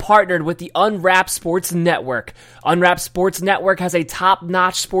now partnered with the Unwrapped Sports Network. Unwrapped Sports Network has a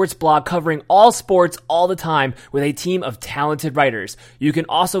top-notch sports blog covering all sports all the time with a team of talented writers. You can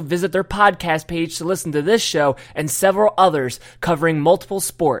also visit their podcast page to listen to this show and several others covering multiple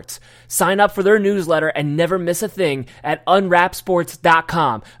sports. Sign up for their newsletter and never miss a thing at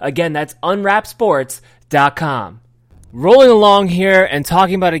unwrappedsports.com. Again, that's unwrappedsports.com. Rolling along here and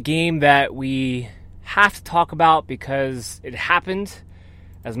talking about a game that we have to talk about because it happened,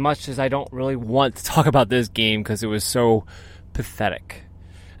 as much as I don't really want to talk about this game because it was so pathetic.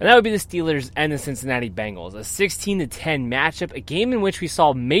 And that would be the Steelers and the Cincinnati Bengals. A 16-10 matchup, a game in which we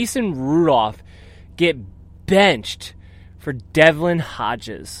saw Mason Rudolph get benched for Devlin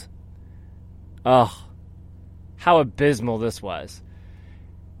Hodges. Ugh, how abysmal this was.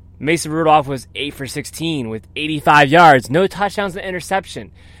 Mason Rudolph was 8 for 16 with 85 yards, no touchdowns and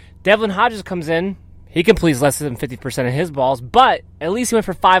interception. Devlin Hodges comes in. He completes less than 50% of his balls, but at least he went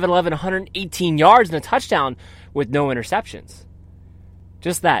for 5-11, 118 yards and a touchdown with no interceptions.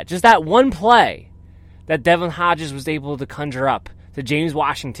 Just that one play that Devlin Hodges was able to conjure up to James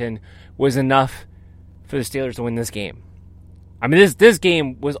Washington was enough for the Steelers to win this game. I mean, this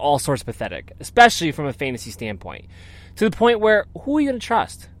game was all sorts of pathetic, especially from a fantasy standpoint, to the point where who are you going to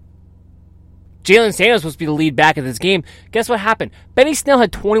trust? Jalen Samuels was supposed to be the lead back of this game. Guess what happened? Benny Snell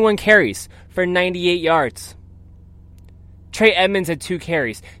had 21 carries for 98 yards. Trey Edmonds had 2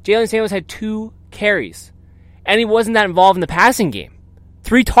 carries. Jalen Samuels had 2 carries. And he wasn't that involved in the passing game.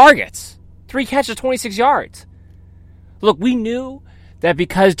 3 targets. 3 catches, 26 yards. Look, we knew that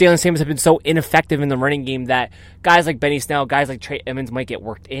because Jalen Samuels had been so ineffective in the running game that guys like Benny Snell, guys like Trey Edmonds might get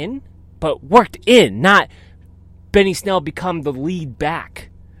worked in. But worked in, not Benny Snell become the lead back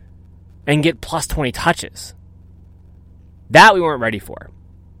and get plus 20 touches. That we weren't ready for.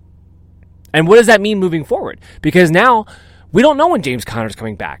 And what does that mean moving forward? Because now, we don't know when James Conner's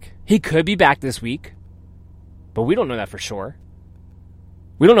coming back. He could be back this week, but we don't know that for sure.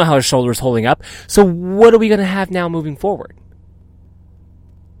 We don't know how his shoulder is holding up. So what are we going to have now moving forward?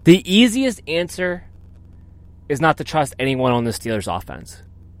 The easiest answer is not to trust anyone on the Steelers offense.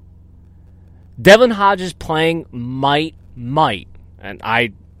 Devlin Hodges playing might, and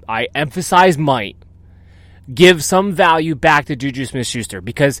I emphasize might, give some value back to Juju Smith-Schuster,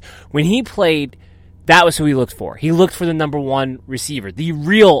 because when he played, that was who he looked for. He looked for the number one receiver, the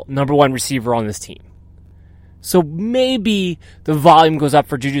real number one receiver on this team. So maybe the volume goes up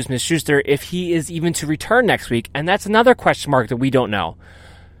for Juju Smith-Schuster if he is even to return next week, and that's another question mark that we don't know.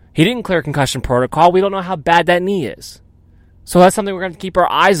 He didn't clear concussion protocol. We don't know how bad that knee is. So that's something we're going to keep our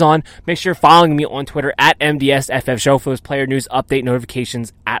eyes on. Make sure you're following me on Twitter at MDSFF Show for those player news update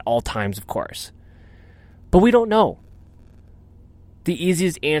notifications at all times, of course. But we don't know. The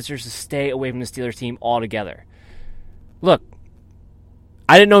easiest answer is to stay away from the Steelers team altogether. Look,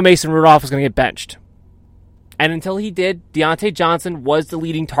 I didn't know Mason Rudolph was going to get benched. And until he did, Deontay Johnson was the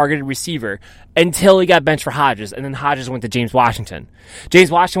leading targeted receiver until he got benched for Hodges, and then Hodges went to James Washington. James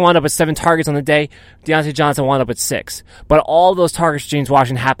Washington wound up with 7 targets on the day. Deontay Johnson wound up with 6. But all those targets for James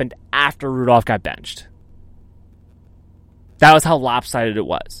Washington happened after Rudolph got benched. That was how lopsided it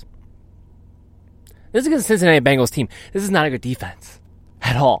was. This is against the Cincinnati Bengals team. This is not a good defense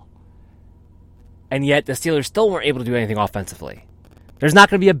at all. And yet the Steelers still weren't able to do anything offensively. There's not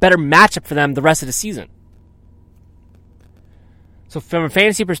going to be a better matchup for them the rest of the season. So from a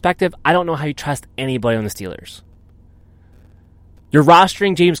fantasy perspective, I don't know how you trust anybody on the Steelers. You're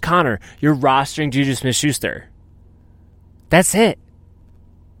rostering James Conner. You're rostering Juju Smith-Schuster. That's it.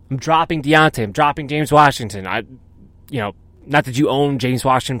 I'm dropping Deontay. I'm dropping James Washington. Not that you own James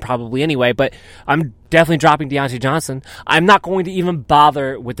Washington probably anyway, but I'm definitely dropping Deontay Johnson. I'm not going to even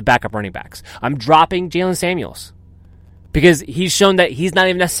bother with the backup running backs. I'm dropping Jalen Samuels because he's shown that he's not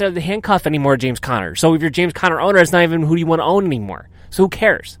even necessarily the handcuff anymore, James Conner. So if you're James Conner owner, it's not even who you want to own anymore. So who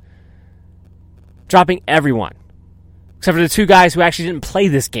cares? Dropping everyone. Except for the two guys who actually didn't play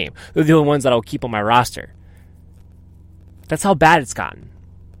this game. They're the only ones that I'll keep on my roster. That's how bad it's gotten.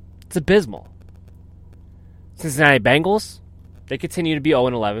 It's abysmal. Cincinnati Bengals, they continue to be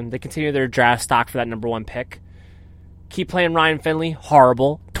 0-11. They continue their draft stock for that number 1 pick. Keep playing Ryan Finley.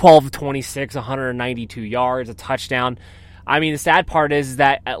 Horrible. 12 of 26, 192 yards, a touchdown. I mean, the sad part is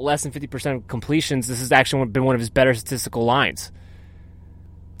that at less than 50% of completions, this has actually been one of his better statistical lines.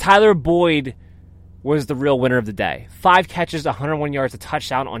 Tyler Boyd was the real winner of the day. 5 catches, 101 yards, a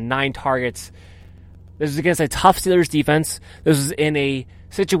touchdown on 9 targets. This was against a tough Steelers defense. This was in a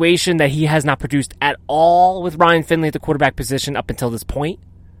situation that he has not produced at all with Ryan Finley at the quarterback position up until this point.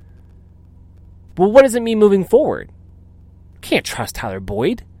 Well, what does it mean moving forward? Can't trust Tyler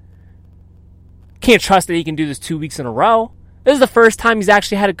Boyd. Can't trust that he can do this 2 weeks in a row. This is the first time he's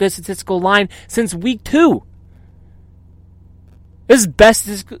actually had a good statistical line since week 2. This is best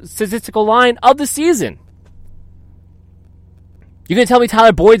statistical line of the season. You gonna tell me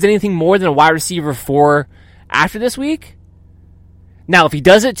Tyler Boyd's anything more than a wide receiver 4 after this week? Now, if he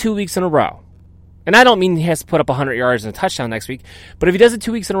does it 2 weeks in a row, and I don't mean he has to put up 100 yards and a touchdown next week, but if he does it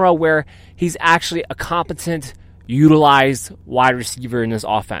 2 weeks in a row where he's actually a competent, utilized wide receiver in this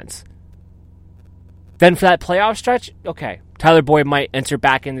offense, then for that playoff stretch, okay, Tyler Boyd might enter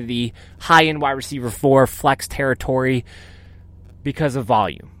back into the high-end wide receiver 4 flex territory because of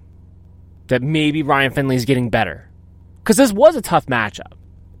volume. That maybe Ryan Finley is getting better. Because this was a tough matchup.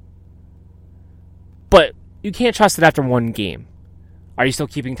 But you can't trust it after one game. Are you still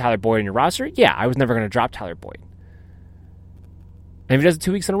keeping Tyler Boyd in your roster? Yeah, I was never going to drop Tyler Boyd. And if he does it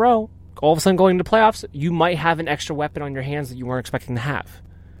 2 weeks in a row, all of a sudden going into playoffs, you might have an extra weapon on your hands that you weren't expecting to have.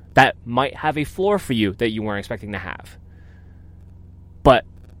 That might have a floor for you that you weren't expecting to have. But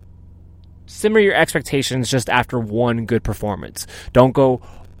simmer your expectations just after one good performance. Don't go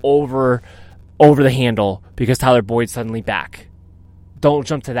over the handle because Tyler Boyd's suddenly back. Don't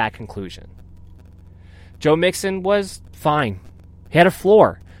jump to that conclusion. Joe Mixon was fine. He had a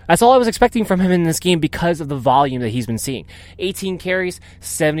floor. That's all I was expecting from him in this game because of the volume that he's been seeing. 18 carries,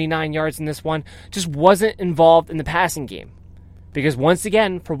 79 yards in this one. Just wasn't involved in the passing game. Because once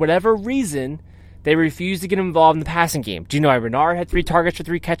again, for whatever reason, they refused to get involved in the passing game. Geno Renard had 3 targets for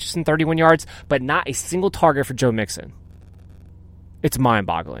 3 catches and 31 yards, but not a single target for Joe Mixon. It's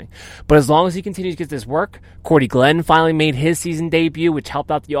mind-boggling. But as long as he continues to get this work, Cordy Glenn finally made his season debut, which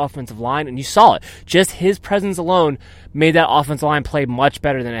helped out the offensive line, and you saw it. Just his presence alone made that offensive line play much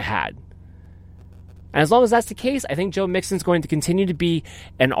better than it had. And as long as that's the case, I think Joe Mixon's going to continue to be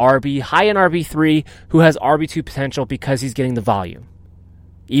an RB, high-end RB3, who has RB2 potential because he's getting the volume,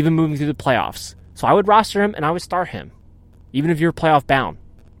 even moving through the playoffs. So I would roster him, and I would start him, even if you're playoff bound.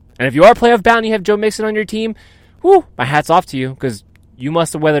 And if you are playoff bound and you have Joe Mixon on your team, whew, my hat's off to you, because you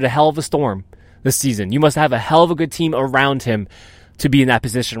must have weathered a hell of a storm this season. You must have a hell of a good team around him to be in that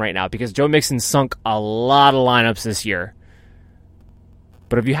position right now, because Joe Mixon sunk a lot of lineups this year.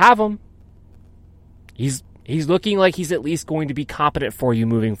 But if you have him, he's looking like he's at least going to be competent for you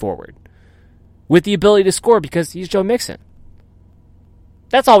moving forward, with the ability to score because he's Joe Mixon.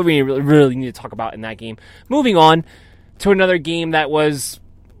 That's all we really need to talk about in that game. Moving on to another game that was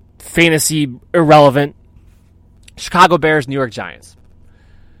fantasy irrelevant. Chicago Bears, New York Giants.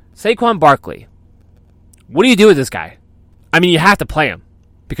 Saquon Barkley. What do you do with this guy? I mean, you have to play him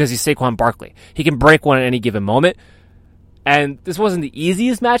because he's Saquon Barkley. He can break one at any given moment. And this wasn't the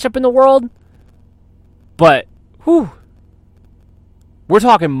easiest matchup in the world. But, whew. We're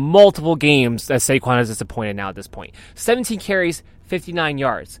talking multiple games that Saquon has disappointed now at this point. 17 carries, 59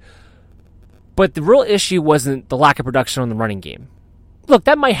 yards. But the real issue wasn't the lack of production on the running game. Look,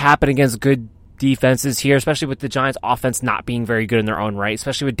 that might happen against good defenses here, especially with the Giants' offense not being very good in their own right,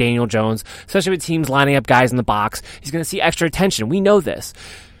 especially with Daniel Jones, especially with teams lining up guys in the box. He's going to see extra attention. We know this.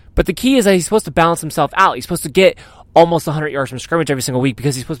 But the key is that he's supposed to balance himself out. He's supposed to get almost 100 yards from scrimmage every single week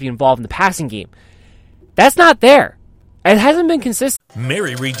because he's supposed to be involved in the passing game. That's not there. It hasn't been consistent.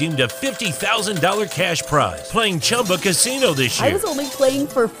 Mary redeemed a $50,000 cash prize playing Chumba Casino this year. I was only playing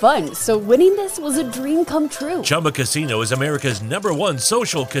for fun, so winning this was a dream come true. Chumba Casino is America's #1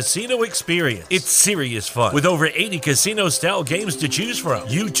 social casino experience. It's serious fun. With over 80 casino-style games to choose from,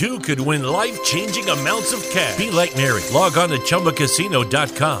 you too could win life-changing amounts of cash. Be like Mary. Log on to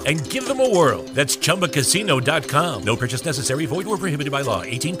ChumbaCasino.com and give them a whirl. That's ChumbaCasino.com. No purchase necessary. Void where prohibited by law.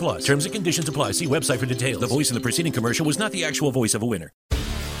 18 plus. Terms and conditions apply. See website for details. The voice in the preceding commercial was not the actual voice of a winner.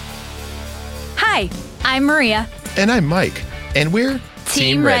 Hi, I'm Maria. And I'm Mike. And we're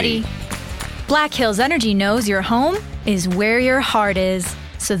Team Ready. Black Hills Energy knows your home is where your heart is,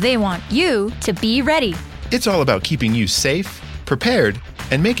 so they want you to be ready. It's all about keeping you safe, prepared,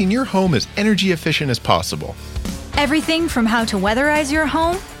 and making your home as energy efficient as possible. Everything from how to weatherize your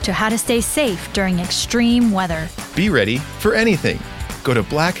home to how to stay safe during extreme weather. Be ready for anything. Go to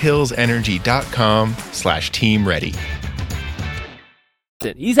blackhillsenergy.com/Team Ready.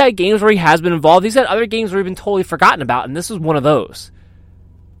 He's had games where he has been involved. He's had other games where he's been totally forgotten about, and this was one of those.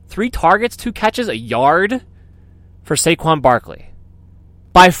 3 targets, 2 catches, a yard for Saquon Barkley.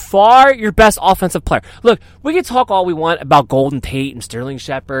 By far your best offensive player. Look, we can talk all we want about Golden Tate and Sterling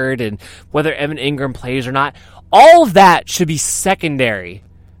Shepard and whether Evan Ingram plays or not. All of that should be secondary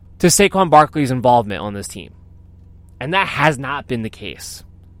to Saquon Barkley's involvement on this team. And that has not been the case.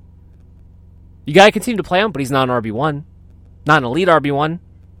 You got to continue to play him, but he's not an RB1. Not an elite RB1.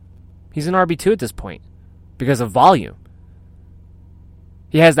 He's an RB2 at this point because of volume.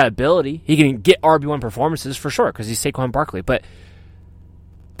 He has that ability. He can get RB1 performances for sure because he's Saquon Barkley. But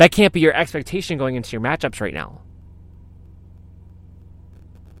that can't be your expectation going into your matchups right now.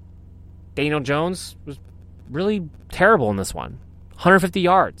 Daniel Jones was really terrible in this one. 150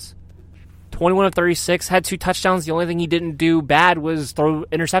 yards. 21 of 36. Had 2 touchdowns. The only thing he didn't do bad was throw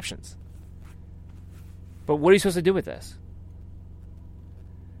interceptions. But what are you supposed to do with this?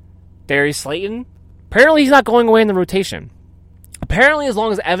 Darius Slayton, apparently he's not going away in the rotation. Apparently, as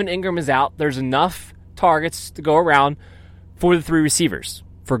long as Evan Ingram is out, there's enough targets to go around for the 3 receivers.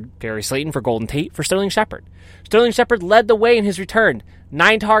 For Darius Slayton, for Golden Tate, for Sterling Shepard. Sterling Shepard led the way in his return.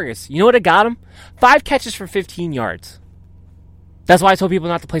 9 targets. You know what it got him? 5 catches for 15 yards. That's why I told people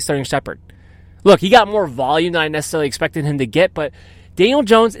not to play Sterling Shepard. Look, he got more volume than I necessarily expected him to get, but Daniel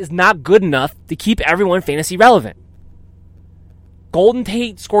Jones is not good enough to keep everyone fantasy relevant. Golden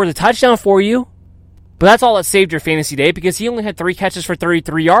Tate scored a touchdown for you, but that's all that saved your fantasy day because he only had 3 catches for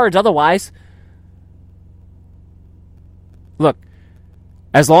 33 yards otherwise. Look,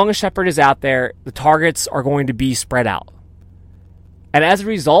 as long as Shepard is out there, the targets are going to be spread out. And as a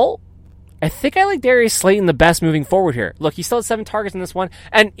result, I think I like Darius Slayton the best moving forward here. Look, he still had 7 targets in this one,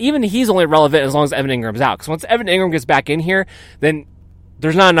 and even he's only relevant as long as Evan Ingram's out. Because once Evan Ingram gets back in here, then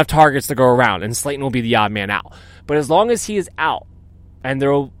there's not enough targets to go around, and Slayton will be the odd man out. But as long as he is out, and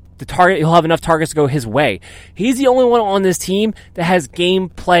he'll have enough targets to go his way. He's the only one on this team that has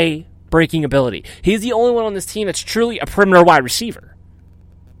gameplay breaking ability. He's the only one on this team that's truly a perimeter wide receiver.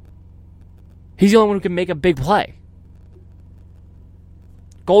 He's the only one who can make a big play.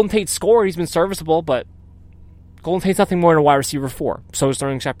 Golden Tate scored. He's been serviceable, but Golden Tate's nothing more than a wide receiver 4. So is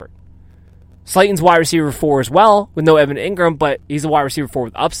Sterling Shepard. Slayton's wide receiver 4 as well, with no Evan Ingram, but he's a wide receiver 4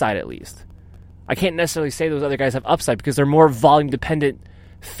 with upside at least. I can't necessarily say those other guys have upside because they're more volume-dependent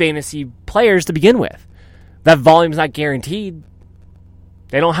fantasy players to begin with. That volume's not guaranteed.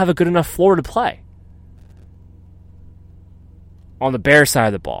 They don't have a good enough floor to play. On the Bears side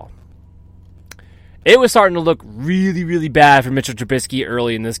of the ball, it was starting to look really, really bad for Mitchell Trubisky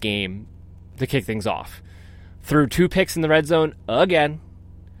early in this game to kick things off. Threw 2 picks in the red zone again,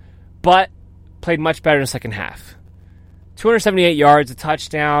 but played much better in the second half. 278 yards, a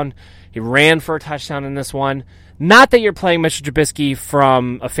touchdown. He ran for a touchdown in this one. Not that you're playing Mitchell Trubisky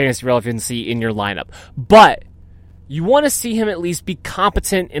from a fantasy relevancy in your lineup, but you want to see him at least be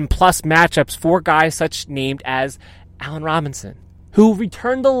competent in plus matchups for guys such named as Allen Robinson, who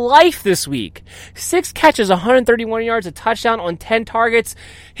returned to life this week. 6 catches, 131 yards, a touchdown on 10 targets.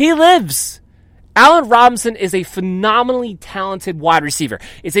 He lives. Allen Robinson is a phenomenally talented wide receiver.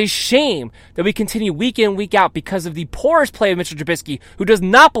 It's a shame that we continue week in, week out because of the poorest play of Mitchell Trubisky, who does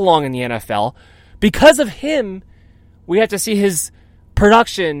not belong in the NFL. Because of him, we have to see his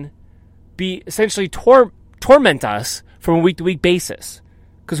production be essentially torment us from a week-to-week basis.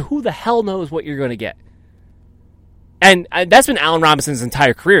 Because who the hell knows what you're going to get? And that's been Allen Robinson's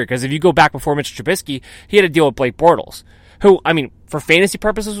entire career, because if you go back before Mitchell Trubisky, he had to deal with Blake Bortles, who, I mean, for fantasy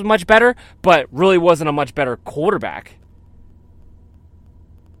purposes was much better, but really wasn't a much better quarterback.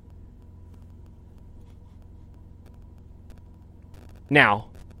 Now,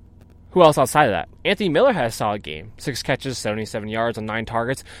 Who else outside of that? Anthony Miller had a solid game. 6 catches, 77 yards on 9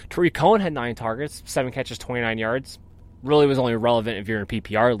 targets. Tariq Cohen had 9 targets, 7 catches, 29 yards. Really was only relevant if you're in a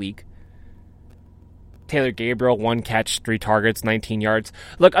PPR league. Taylor Gabriel, 1 catch, 3 targets, 19 yards.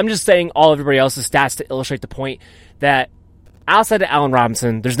 Look, I'm just saying all everybody else's stats to illustrate the point that outside of Allen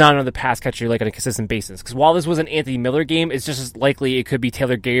Robinson, there's not another pass catcher you like on a consistent basis. Because while this was an Anthony Miller game, it's just as likely it could be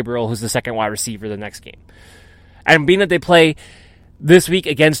Taylor Gabriel, who's the second wide receiver the next game. And being that they play this week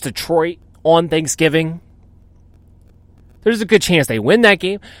against Detroit on Thanksgiving, there's a good chance they win that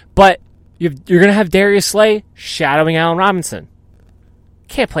game, but you're going to have Darius Slay shadowing Allen Robinson.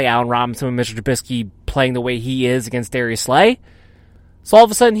 Can't play Allen Robinson with Mitchell Trubisky playing the way he is against Darius Slay. So all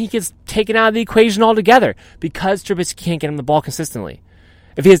of a sudden he gets taken out of the equation altogether because Trubisky can't get him the ball consistently.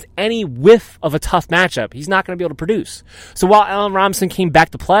 If he has any whiff of a tough matchup, he's not going to be able to produce. So while Allen Robinson came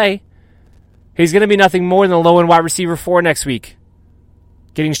back to play, he's going to be nothing more than a low-end wide receiver 4 next week,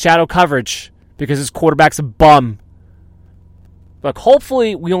 getting shadow coverage because his quarterback's a bum. Look,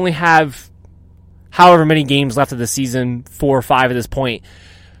 hopefully we only have however many games left of the season, 4 or 5 at this point,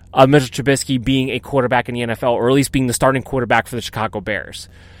 of Mitchell Trubisky being a quarterback in the NFL, or at least being the starting quarterback for the Chicago Bears,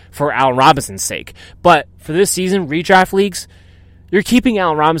 for Allen Robinson's sake. But for this season, redraft leagues, you're keeping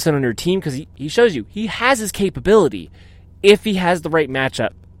Allen Robinson on your team because he shows you he has his capability if he has the right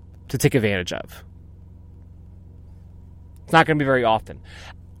matchup to take advantage of. It's not going to be very often.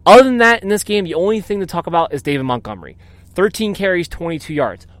 Other than that, in this game, the only thing to talk about is David Montgomery. 13 carries, 22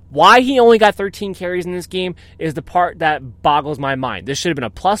 yards. Why he only got 13 carries in this game is the part that boggles my mind. This should have been a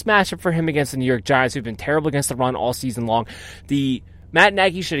plus matchup for him against the New York Giants, who've been terrible against the run all season long. Matt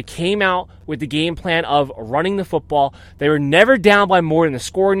Nagy should have came out with the game plan of running the football. They were never down by more than the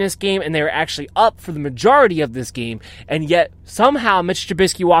score in this game, and they were actually up for the majority of this game. And yet, somehow, Mitch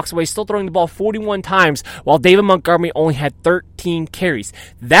Trubisky walks away still throwing the ball 41 times, while David Montgomery only had 13 carries.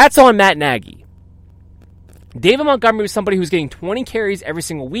 That's on Matt Nagy. David Montgomery was somebody who's getting 20 carries every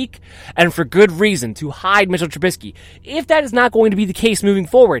single week, and for good reason, to hide Mitchell Trubisky. If that is not going to be the case moving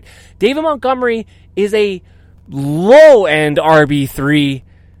forward, David Montgomery is a low-end RB3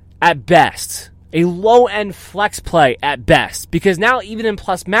 at best. A low-end flex play at best. Because now, even in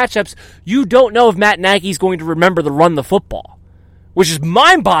plus matchups, you don't know if Matt Nagy's going to remember to run the football. Which is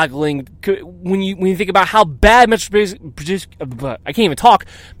mind-boggling when you think about how bad Mitchell Trubisky's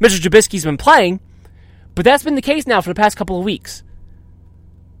been playing. But that's been the case now for the past couple of weeks.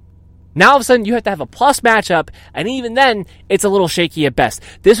 Now all of a sudden you have to have a plus matchup, and even then, it's a little shaky at best.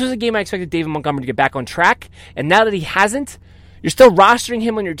 This was a game I expected David Montgomery to get back on track, and now that he hasn't, you're still rostering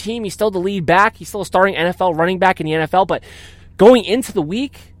him on your team. He's still the lead back. He's still a starting NFL running back in the NFL, but going into the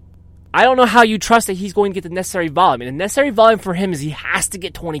week, I don't know how you trust that he's going to get the necessary volume. And the necessary volume for him is he has to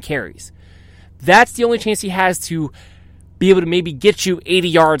get 20 carries. That's the only chance he has to be able to maybe get you 80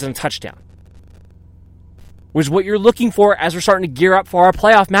 yards and a touchdown. Which is what you're looking for as we're starting to gear up for our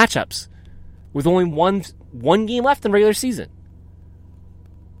playoff matchups. With only one game left in regular season.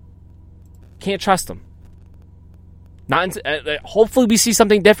 Can't trust him. Hopefully we see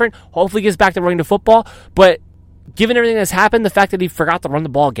something different. Hopefully he gets back to running the football. But given everything that's happened, the fact that he forgot to run the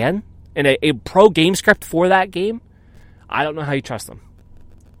ball again, and a pro game script for that game, I don't know how you trust him.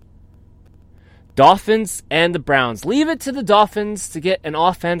 Dolphins and the Browns. Leave it to the Dolphins to get an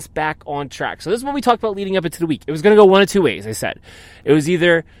offense back on track. So this is what we talked about leading up into the week. It was going to go one of two ways, I said. It was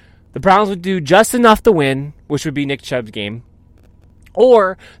either the Browns would do just enough to win, which would be Nick Chubb's game,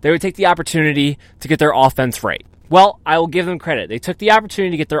 or they would take the opportunity to get their offense right. Well, I will give them credit. They took the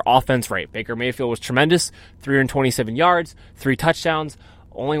opportunity to get their offense right. Baker Mayfield was tremendous. 327 yards, 3 touchdowns,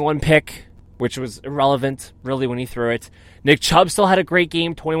 only 1 pick, which was irrelevant, really, when he threw it. Nick Chubb still had a great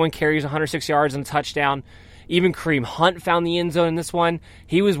game, 21 carries, 106 yards, and a touchdown. Even Kareem Hunt found the end zone in this one.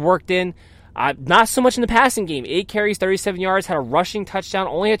 He was worked in. Not so much in the passing game. 8 carries, 37 yards, had a rushing touchdown,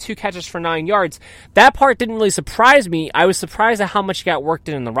 only had 2 catches for 9 yards. That part didn't really surprise me. I was surprised at how much he got worked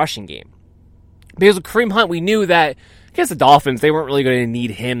in the rushing game. Because with Kareem Hunt, we knew that against the Dolphins, they weren't really going to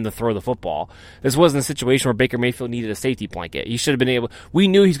need him to throw the football. This wasn't a situation where Baker Mayfield needed a safety blanket. He should have been able. We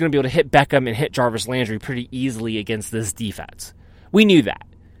knew he was going to be able to hit Beckham and hit Jarvis Landry pretty easily against this defense. We knew that.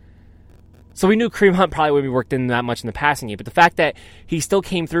 So we knew Kareem Hunt probably wouldn't be worked in that much in the passing game. But the fact that he still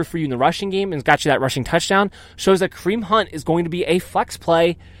came through for you in the rushing game and got you that rushing touchdown shows that Kareem Hunt is going to be a flex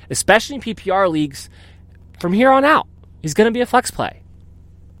play, especially in PPR leagues, from here on out. He's going to be a flex play.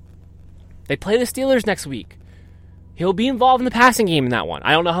 They play the Steelers next week. He'll be involved in the passing game in that one.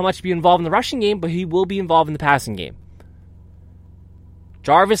 I don't know how much he'll be involved in the rushing game, but he will be involved in the passing game.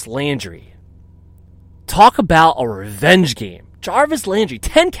 Jarvis Landry. Talk about a revenge game. Jarvis Landry,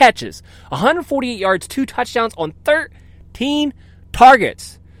 10 catches, 148 yards, 2 touchdowns on 13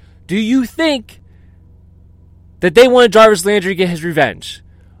 targets. Do you think that they wanted Jarvis Landry to get his revenge?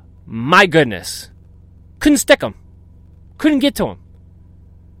 My goodness. Couldn't stick him. Couldn't get to him.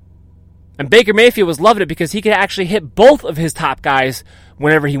 And Baker Mayfield was loving it because he could actually hit both of his top guys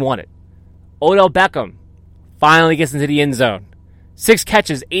whenever he wanted. Odell Beckham finally gets into the end zone. 6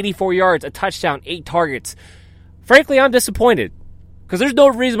 catches, 84 yards, a touchdown, 8 targets. Frankly, I'm disappointed because there's no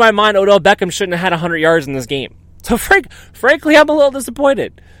reason in my mind Odell Beckham shouldn't have had 100 yards in this game. So frankly, I'm a little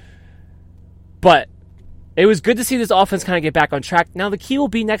disappointed. But it was good to see this offense kind of get back on track. Now, the key will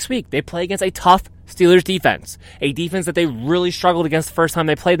be next week. They play against a tough Steelers defense, a defense that they really struggled against the first time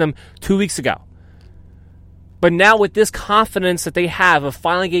they played them 2 weeks ago. But now with this confidence that they have of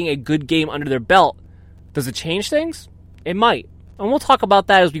finally getting a good game under their belt, does it change things? It might. And we'll talk about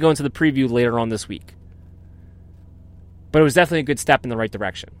that as we go into the preview later on this week. But it was definitely a good step in the right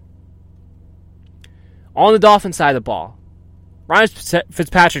direction. On the Dolphins side of the ball, Ryan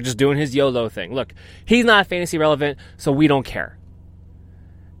Fitzpatrick just doing his YOLO thing. Look, he's not fantasy relevant, so we don't care.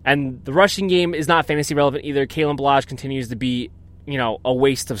 And the rushing game is not fantasy relevant either. Kalen Ballage continues to be, a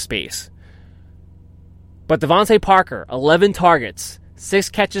waste of space. But Devontae Parker, 11 targets, 6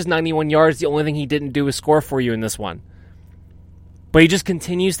 catches, 91 yards. The only thing he didn't do was score for you in this one. But he just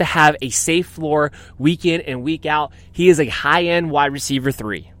continues to have a safe floor week in and week out. He is a high-end wide receiver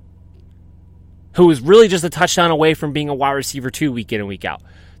 3. Who is really just a touchdown away from being a wide receiver 2 week in and week out.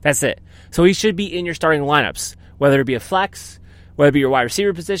 That's it. So he should be in your starting lineups, whether it be a flex, whether it be your wide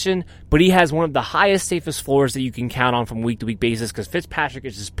receiver position, but he has one of the highest, safest floors that you can count on from week-to-week basis because Fitzpatrick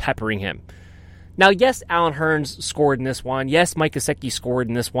is just peppering him. Now, yes, Allen Hurns scored in this one. Yes, Mike Gesicki scored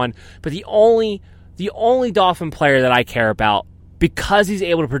in this one. But the only Dolphin player that I care about, because he's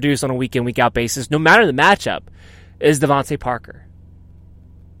able to produce on a week-in, week-out basis, no matter the matchup, is Devontae Parker.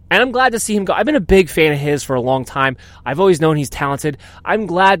 And I'm glad to see him go. I've been a big fan of his for a long time. I've always known he's talented. I'm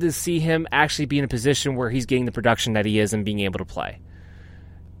glad to see him actually be in a position where he's getting the production that he is and being able to play.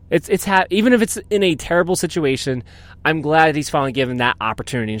 Even if it's in a terrible situation, I'm glad that he's finally given that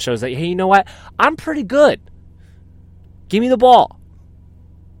opportunity and shows that, hey, you know what? I'm pretty good. Give me the ball.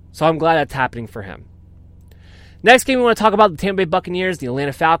 So I'm glad that's happening for him. Next game we want to talk about the Tampa Bay Buccaneers, the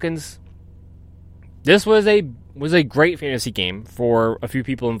Atlanta Falcons. This was a great fantasy game for a few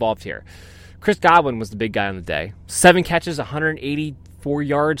people involved here. Chris Godwin was the big guy on the day. 7 catches, 184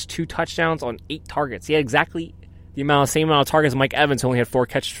 yards, 2 touchdowns on 8 targets. He had exactly the same amount of targets as Mike Evans, who only had 4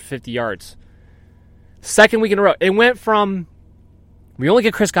 catches for 50 yards. Second week in a row. It went from, we only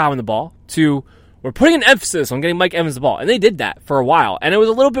get Chris Godwin the ball, to we're putting an emphasis on getting Mike Evans the ball. And they did that for a while. And it was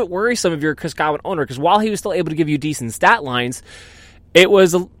a little bit worrisome if you're a Chris Godwin owner, because while he was still able to give you decent stat lines, it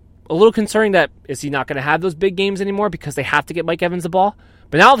was a little concerning that, is he not going to have those big games anymore because they have to get Mike Evans the ball?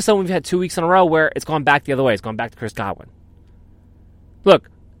 But now all of a sudden we've had 2 weeks in a row where it's gone back the other way. It's gone back to Chris Godwin. Look,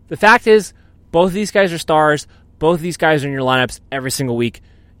 the fact is, both of these guys are stars. Both of these guys are in your lineups every single week.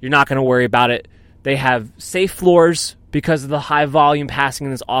 You're not going to worry about it. They have safe floors because of the high volume passing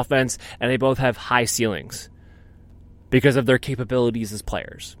in this offense, and they both have high ceilings because of their capabilities as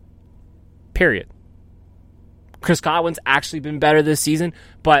players. Period. Chris Godwin's actually been better this season,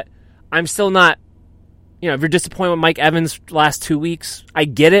 but I'm still not, if you're disappointed with Mike Evans the last 2 weeks, I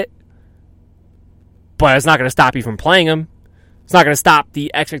get it, but it's not going to stop you from playing him. It's not going to stop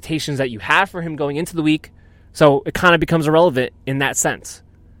the expectations that you have for him going into the week, so it kind of becomes irrelevant in that sense.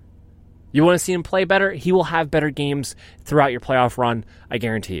 You want to see him play better? He will have better games throughout your playoff run, I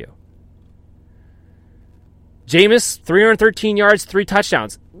guarantee you. Jameis, 313 yards, 3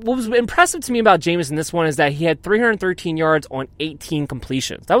 touchdowns. What was impressive to me about Jameis in this one is that he had 313 yards on 18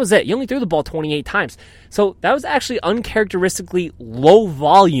 completions. That was it. He only threw the ball 28 times. So that was actually uncharacteristically low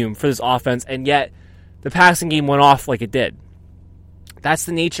volume for this offense, and yet the passing game went off like it did. That's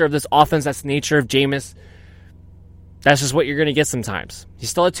the nature of this offense. That's the nature of Jameis. That's just what you're going to get sometimes. He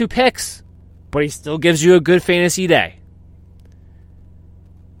still had 2 picks, but he still gives you a good fantasy day.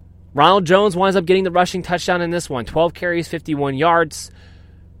 Ronald Jones winds up getting the rushing touchdown in this one. 12 carries, 51 yards.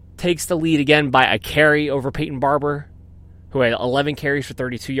 Takes the lead again by a carry over Peyton Barber, who had 11 carries for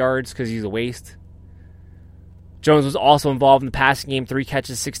 32 yards because he's a waste. Jones was also involved in the passing game. 3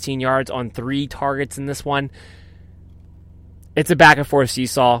 catches, 16 yards on 3 targets in this one. It's a back and forth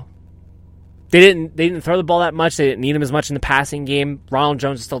seesaw. They didn't throw the ball that much. They didn't need him as much in the passing game. Ronald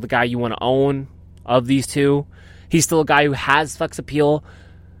Jones is still the guy you want to own of these two. He's still a guy who has flex appeal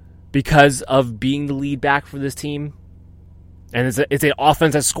because of being the lead back for this team. And it's an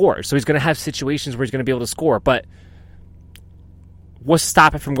offense that scores. So he's going to have situations where he's going to be able to score. But what's to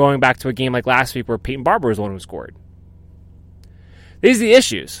stop it from going back to a game like last week where Peyton Barber was the one who scored? These are the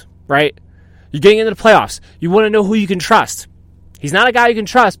issues, right? You're getting into the playoffs. You want to know who you can trust. He's not a guy you can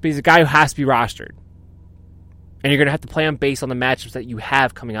trust, but he's a guy who has to be rostered. And you're going to have to play him based on the matchups that you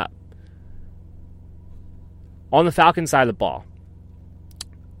have coming up. On the Falcons side of the ball,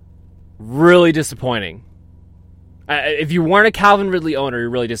 really disappointing. If you weren't a Calvin Ridley owner, you're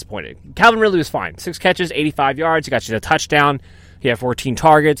really disappointed. Calvin Ridley was fine. 6 catches, 85 yards. He got you a touchdown. He had 14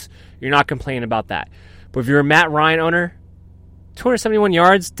 targets. You're not complaining about that. But if you're a Matt Ryan owner, 271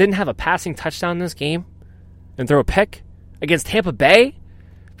 yards, didn't have a passing touchdown in this game, and throw a pick against Tampa Bay.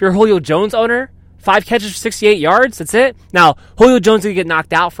 If you're a Julio Jones owner, 5 catches for 68 yards. That's it. Now, Julio Jones did get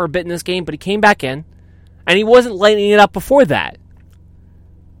knocked out for a bit in this game, but he came back in, and he wasn't lighting it up before that.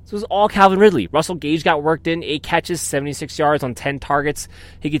 So it was all Calvin Ridley. Russell Gage got worked in, 8 catches, 76 yards on 10 targets.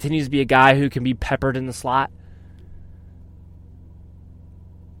 He continues to be a guy who can be peppered in the slot.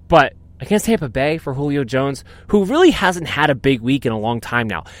 But against Tampa Bay for Julio Jones, who really hasn't had a big week in a long time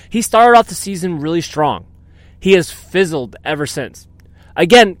now. He started off the season really strong. He has fizzled ever since.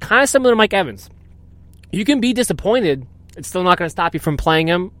 Again, kind of similar to Mike Evans. You can be disappointed. It's still not going to stop you from playing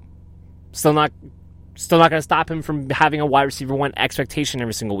him. Still not going to stop him from having a wide receiver 1 expectation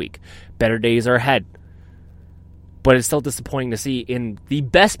every single week. Better days are ahead. But it's still disappointing to see in the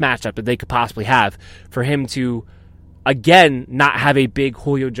best matchup that they could possibly have for him to, again, not have a big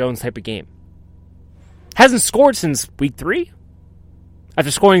Julio Jones type of game. Hasn't scored since week 3.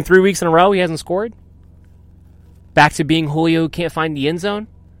 After scoring 3 weeks in a row, he hasn't scored. Back to being Julio who can't find the end zone.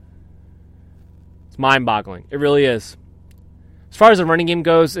 It's mind-boggling. It really is. As far as the running game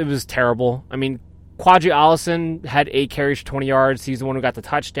goes, it was terrible. I mean, Quadri Allison had 8 carries for 20 yards. He's the one who got the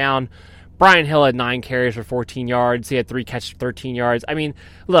touchdown. Brian Hill had 9 carries for 14 yards. He had 3 catches for 13 yards. I mean,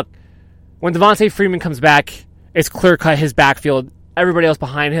 look, when Devontae Freeman comes back, it's clear-cut his backfield. Everybody else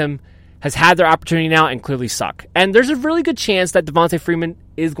behind him has had their opportunity now and clearly suck. And there's a really good chance that Devontae Freeman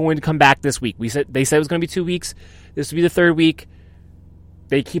is going to come back this week. They said it was going to be 2 weeks. This will be the 3rd week.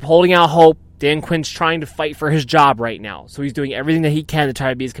 They keep holding out hope. Dan Quinn's trying to fight for his job right now. So he's doing everything that he can to try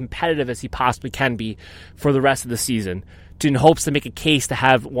to be as competitive as he possibly can be for the rest of the season, in hopes to make a case to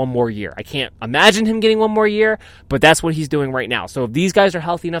have one more year. I can't imagine him getting one more year, but that's what he's doing right now. So if these guys are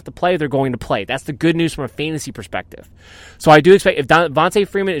healthy enough to play, they're going to play. That's the good news from a fantasy perspective. So I do expect if Devontae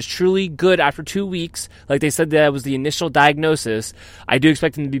Freeman is truly good after 2 weeks, like they said that was the initial diagnosis, I do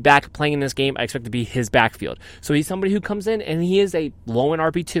expect him to be back playing in this game. I expect it to be his backfield. So he's somebody who comes in and he is a low in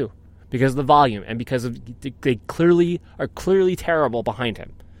RB2 because of the volume and because of they clearly are terrible behind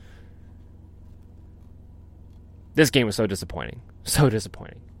him. This game was so disappointing. So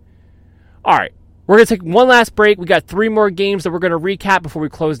disappointing. All right. We're going to take one last break. We got 3 more games that we're going to recap before we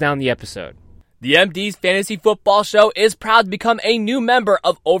close down the episode. The MD's Fantasy Football Show is proud to become a new member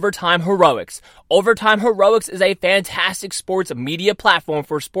of Overtime Heroics. Overtime Heroics is a fantastic sports media platform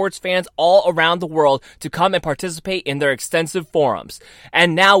for sports fans all around the world to come and participate in their extensive forums.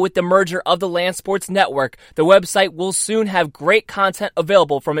 And now with the merger of the Land Sports Network, the website will soon have great content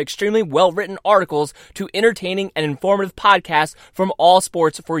available from extremely well-written articles to entertaining and informative podcasts from all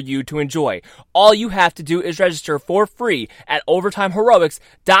sports for you to enjoy. All you have to do is register for free at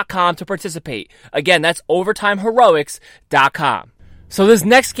overtimeheroics.com to participate. Again, that's overtimeheroics.com. So this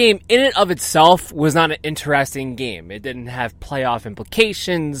next game, in and of itself, was not an interesting game. It didn't have playoff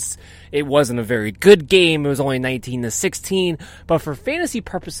implications. It wasn't a very good game. It was only 19-16. But for fantasy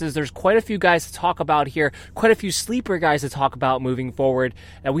purposes, there's quite a few guys to talk about here, quite a few sleeper guys to talk about moving forward.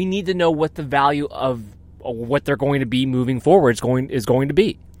 And we need to know what the value of what they're going to be moving forward is going to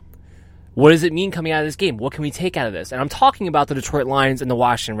be. What does it mean coming out of this game? What can we take out of this? And I'm talking about the Detroit Lions and the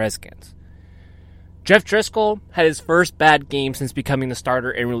Washington Redskins. Jeff Driscoll had his first bad game since becoming the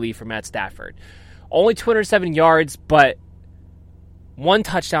starter in relief for Matt Stafford. Only 207 yards, but 1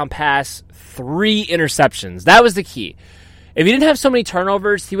 touchdown pass, 3 interceptions. That was the key. If he didn't have so many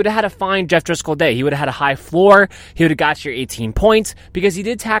turnovers, he would have had a fine Jeff Driscoll day. He would have had a high floor. He would have got your 18 points because he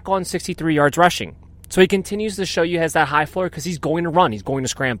did tack on 63 yards rushing. So he continues to show you he has that high floor because he's going to run. He's going to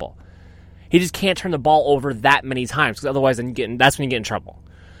scramble. He just can't turn the ball over that many times because otherwise that's when you get in trouble.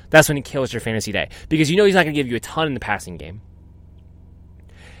 That's when he kills your fantasy day. Because you know he's not going to give you a ton in the passing game.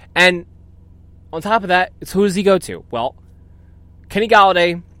 And on top of that, it's who does he go to? Well, Kenny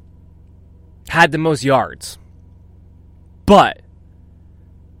Golladay had the most yards. But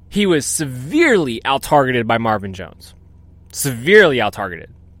he was severely out-targeted by Marvin Jones. Severely out-targeted.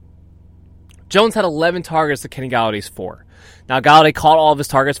 Jones had 11 targets to Kenny Galladay's 4. Now, Golladay caught all of his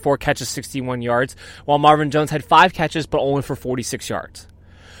targets, 4 catches, 61 yards, while Marvin Jones had 5 catches, but only for 46 yards.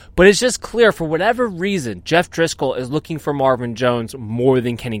 But it's just clear, for whatever reason, Jeff Driscoll is looking for Marvin Jones more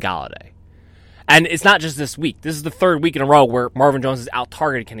than Kenny Golladay. And it's not just this week. This is the 3rd week in a row where Marvin Jones has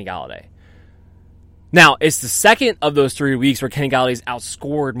out-targeted Kenny Golladay. Now, it's the second of those 3 weeks where Kenny Galladay's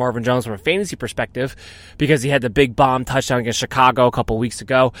outscored Marvin Jones from a fantasy perspective because he had the big bomb touchdown against Chicago a couple weeks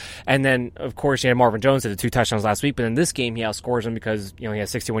ago. And then, of course, you had Marvin Jones did the 2 touchdowns last week. But in this game, he outscores him because he has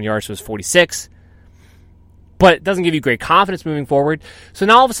 61 yards to his 46. But it doesn't give you great confidence moving forward. So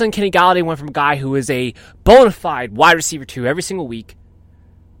now all of a sudden, Kenny Galladay went from a guy who is a bona fide wide receiver 2 every single week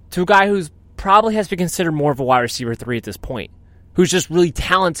to a guy who's probably has to be considered more of a wide receiver 3 at this point, who's just really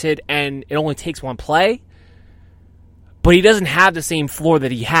talented and it only takes one play, but he doesn't have the same floor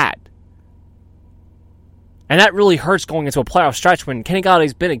that he had. And that really hurts going into a playoff stretch when Kenny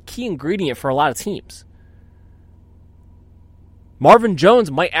Galladay's been a key ingredient for a lot of teams. Marvin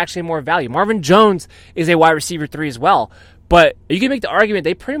Jones might actually have more value. Marvin Jones is a wide receiver 3 as well, but you can make the argument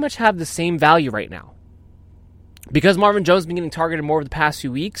they pretty much have the same value right now. Because Marvin Jones has been getting targeted more over the past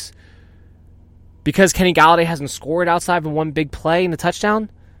few weeks, because Kenny Galladay hasn't scored outside of one big play in the touchdown,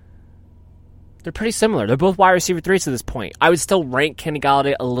 they're pretty similar. They're both wide receiver 3s to this point. I would still rank Kenny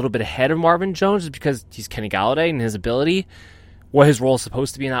Galladay a little bit ahead of Marvin Jones just because he's Kenny Galladay and his ability, what his role is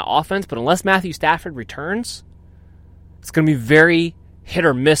supposed to be in that offense. But unless Matthew Stafford returns, it's going to be very hit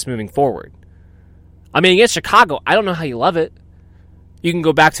or miss moving forward. I mean, against Chicago, I don't know how you love it. You can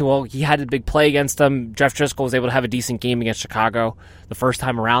go back to, well, he had a big play against them. Jeff Driscoll was able to have a decent game against Chicago the first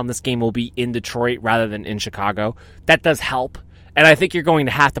time around. This game will be in Detroit rather than in Chicago. That does help. And I think you're going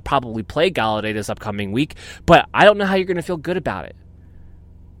to have to probably play Galladay this upcoming week, but I don't know how you're going to feel good about it.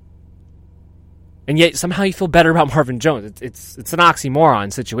 And yet somehow you feel better about Marvin Jones. It's an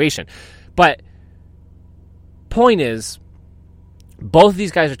oxymoron situation. But point is, both of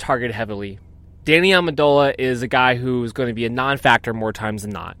these guys are targeted heavily. Danny Amendola is a guy who's going to be a non-factor more times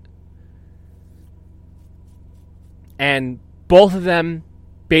than not. And both of them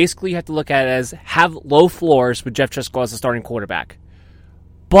basically you have to look at it as have low floors with Jeff Driscoll as a starting quarterback,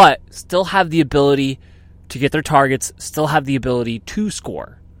 but still have the ability to get their targets, still have the ability to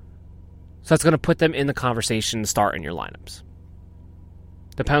score. So that's going to put them in the conversation to start in your lineups.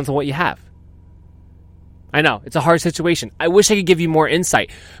 Depends on what you have. I know, it's a hard situation. I wish I could give you more insight,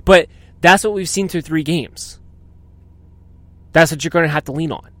 but that's what we've seen through 3 games. That's what you're going to have to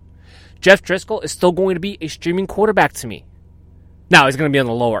lean on. Jeff Driscoll is still going to be a streaming quarterback to me. Now, he's going to be on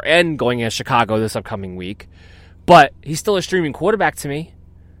the lower end going against Chicago this upcoming week, but he's still a streaming quarterback to me.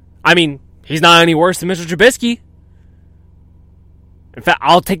 I mean, he's not any worse than Mitchell Trubisky. In fact,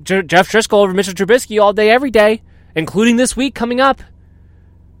 I'll take Jeff Driscoll over Mitchell Trubisky all day, every day, including this week coming up.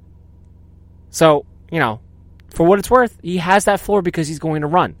 So, for what it's worth, he has that floor because he's going to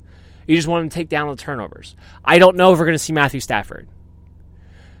run. You just want him to take down the turnovers. I don't know if we're going to see Matthew Stafford.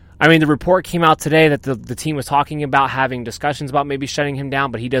 I mean, the report came out today that the team was talking about having discussions about maybe shutting him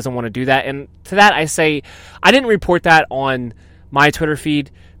down, but he doesn't want to do that. And to that, I say, I didn't report that on my Twitter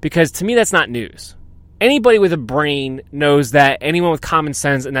feed because to me, that's not news. Anybody with a brain knows that anyone with common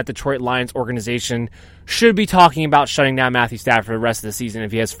sense in that Detroit Lions organization should be talking about shutting down Matthew Stafford for the rest of the season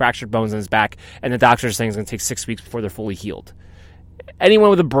if he has fractured bones in his back and the doctors are saying it's going to take 6 weeks before they're fully healed. Anyone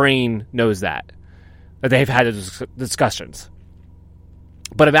with a brain knows that they've had those discussions.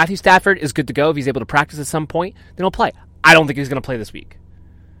 But if Matthew Stafford is good to go, if he's able to practice at some point, then he'll play. I don't think he's going to play this week.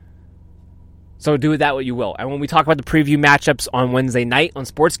 So do with that what you will. And when we talk about the preview matchups on Wednesday night on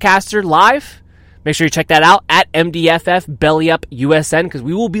Sportscaster Live, make sure you check that out at MDFF Belly Up USN because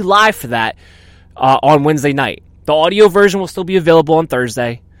we will be live for that on Wednesday night. The audio version will still be available on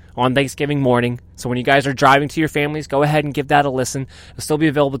Thursday, on Thanksgiving morning. So when you guys are driving to your families, go ahead and give that a listen. It'll still be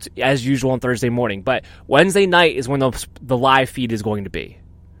available as usual on Thursday morning. But Wednesday night is when the live feed is going to be.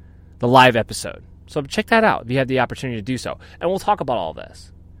 The live episode. So check that out if you have the opportunity to do so. And we'll talk about all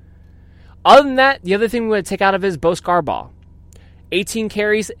this. Other than that, the other thing we want to take out of it is Bo Scarball. 18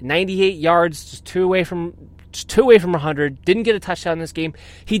 carries, 98 yards, just two away from 100. Didn't get a touchdown in this game.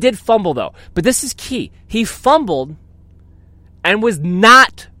 He did fumble, though. But this is key. He fumbled and was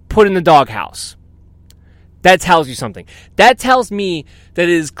not put in the doghouse. That tells you something. That tells me that it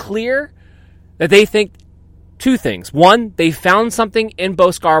is clear that they think two things. One, they found something in Bo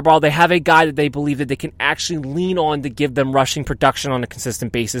Scarball. They have a guy that they believe that they can actually lean on to give them rushing production on a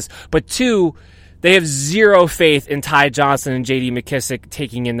consistent basis. But two, they have zero faith in Ty Johnson and J.D. McKissic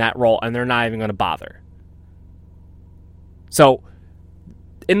taking in that role, and they're not even going to bother. So,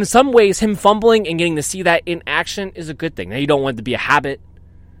 in some ways, him fumbling and getting to see that in action is a good thing. Now, you don't want it to be a habit.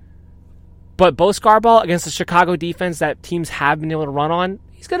 But Bo Scarball against the Chicago defense that teams have been able to run on,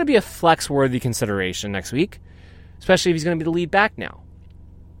 he's going to be a flex-worthy consideration next week, especially if he's going to be the lead back now.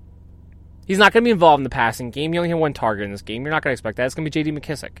 He's not going to be involved in the passing game. He only had one target in this game. You're not going to expect that. It's going to be J.D.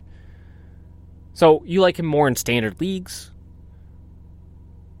 McKissic. So you like him more in standard leagues.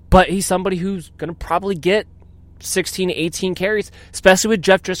 But he's somebody who's going to probably get 16 to 18 carries, especially with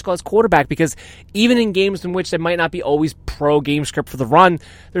Jeff Driscoll as quarterback, because even in games in which they might not be always pro game script for the run,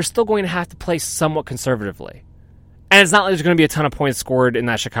 they're still going to have to play somewhat conservatively. And it's not like there's going to be a ton of points scored in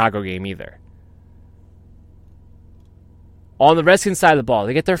that Chicago game either. On the Redskins side of the ball,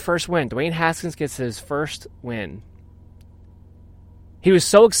 they get their first win. Dwayne Haskins gets his first win. He was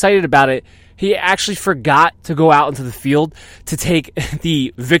so excited about it, he actually forgot to go out into the field to take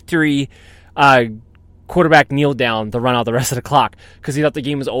the victory quarterback kneel down to run out the rest of the clock because he thought the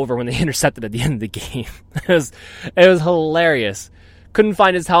game was over when they intercepted at the end of the game. It was hilarious. Couldn't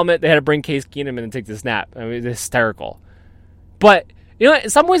find his helmet. They had to bring Case Keenum in and take the snap. I mean, it was hysterical. But, you know, in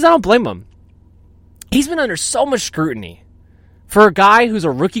some ways I don't blame him. He's been under so much scrutiny. For a guy who's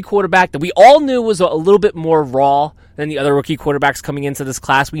a rookie quarterback that we all knew was a little bit more raw than the other rookie quarterbacks coming into this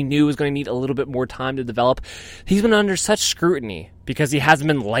class, we knew was going to need a little bit more time to develop. He's been under such scrutiny because he hasn't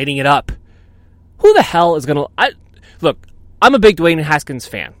been lighting it up. Who the hell is going to... Look, I'm a big Dwayne Haskins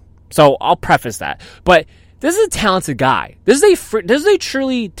fan, so I'll preface that. But this is a talented guy. This is a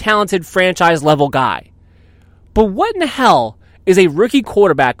truly talented franchise-level guy. But what in the hell is a rookie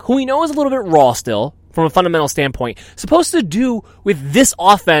quarterback, who we know is a little bit raw still, from a fundamental standpoint, supposed to do with this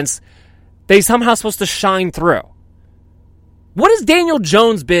offense that he's somehow supposed to shine through? What has Daniel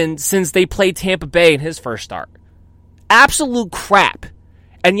Jones been since they played Tampa Bay in his first start? Absolute crap.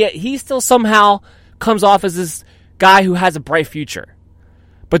 And yet he still somehow comes off as this guy who has a bright future.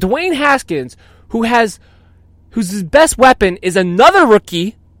 But Dwayne Haskins, whose his best weapon is another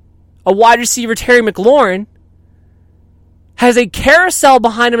rookie, a wide receiver, Terry McLaurin, has a carousel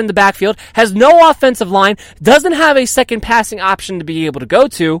behind him in the backfield, has no offensive line, doesn't have a second passing option to be able to go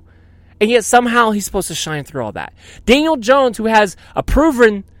to, and yet somehow he's supposed to shine through all that. Daniel Jones, who has a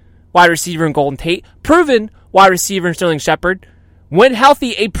proven wide receiver in Golden Tate, proven wide receiver in Sterling Shepard, when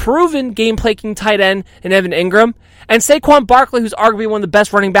healthy, a proven game-playing tight end in Evan Ingram, and Saquon Barkley, who's arguably one of the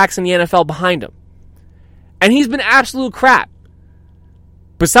best running backs in the NFL behind him. And he's been absolute crap.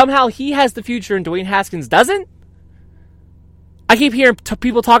 But somehow he has the future and Dwayne Haskins doesn't? I keep hearing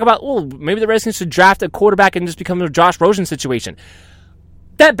people talk about, maybe the Redskins should draft a quarterback and just become a Josh Rosen situation.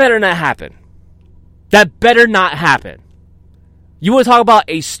 That better not happen. That better not happen. You want to talk about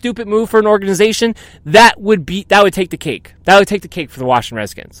a stupid move for an organization? That would take the cake. That would take the cake for the Washington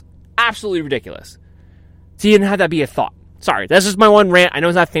Redskins. Absolutely ridiculous. So you didn't have that be a thought. Sorry, that's just my one rant. I know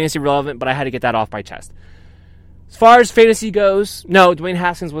it's not fantasy relevant, but I had to get that off my chest. As far as fantasy goes, no, Dwayne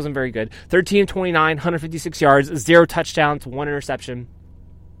Haskins wasn't very good. 13 of 29, 156 yards, 0 touchdowns, 1 interception.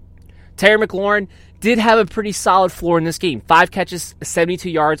 Terry McLaurin did have a pretty solid floor in this game. 5 catches, 72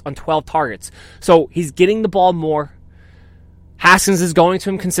 yards on 12 targets. So he's getting the ball more. Haskins is going to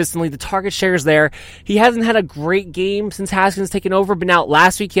him consistently. The target share is there. He hasn't had a great game since Haskins taken over, but now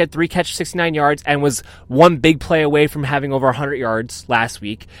last week he had 3 catches, 69 yards, and was one big play away from having over 100 yards last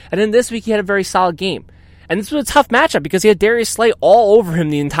week. And then this week he had a very solid game. And this was a tough matchup because he had Darius Slay all over him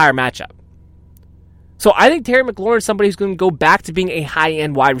the entire matchup. So I think Terry McLaurin is somebody who's going to go back to being a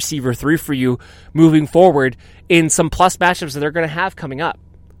high-end wide receiver 3 for you moving forward in some plus matchups that they're going to have coming up.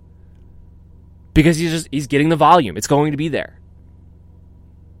 Because he's getting the volume. It's going to be there.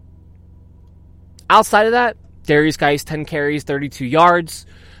 Outside of that, Darius Geis, 10 carries, 32 yards,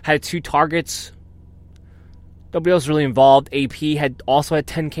 had 2 targets. Nobody else really involved. AP also had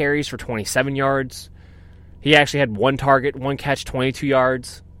 10 carries for 27 yards. He actually had 1 target, 1 catch, 22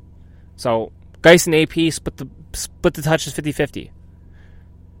 yards. So Geis and AP split the touches 50-50.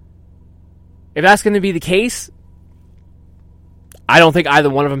 If that's going to be the case, I don't think either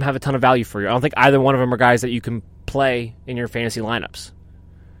one of them have a ton of value for you. I don't think either one of them are guys that you can play in your fantasy lineups.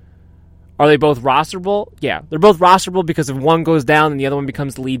 Are they both rosterable? Yeah, they're both rosterable because if one goes down and the other one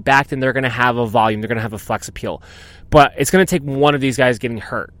becomes the lead back, then they're going to have a volume. They're going to have a flex appeal. But it's going to take one of these guys getting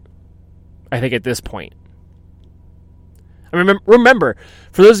hurt, I think, at this point. I remember,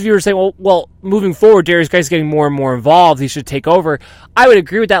 for those of you who are saying, well, moving forward, Darius Geis is getting more and more involved. He should take over. I would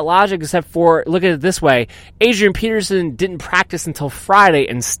agree with that logic, except for, look at it this way. Adrian Peterson didn't practice until Friday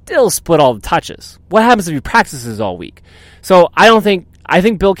and still split all the touches. What happens if he practices all week? So I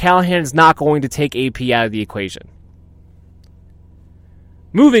think Bill Callahan is not going to take AP out of the equation.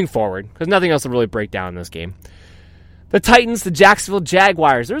 Moving forward, because nothing else to really break down in this game. The Titans, the Jacksonville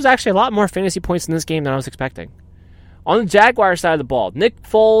Jaguars. There was actually a lot more fantasy points in this game than I was expecting. On the Jaguar side of the ball, Nick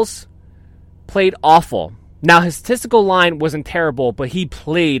Foles played awful. Now, his statistical line wasn't terrible, but he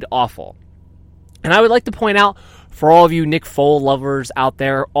played awful. And I would like to point out, for all of you Nick Foles lovers out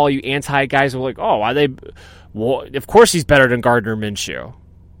there, all you anti-guys who are like, why they... Well, of course he's better than Gardner Minshew.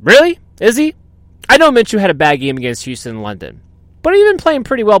 Really? Is he? I know Minshew had a bad game against Houston and London. But he's been playing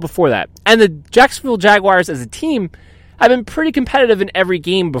pretty well before that. And the Jacksonville Jaguars as a team have been pretty competitive in every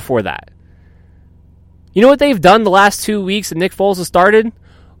game before that. You know what they've done the last 2 weeks that Nick Foles has started?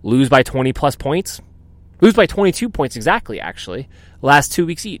 Lose by 20-plus points. Lose by 22 points exactly, actually. Last 2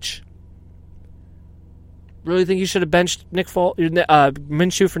 weeks each. Really think you should have benched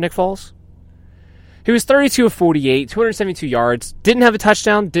Minshew for Nick Foles? He was 32 of 48, 272 yards, didn't have a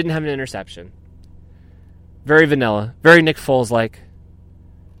touchdown, didn't have an interception. Very vanilla, very Nick Foles-like.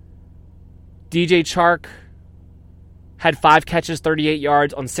 DJ Chark had 5 catches, 38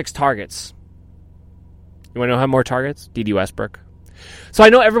 yards on 6 targets. You want to know how more targets? D.D. Westbrook. So I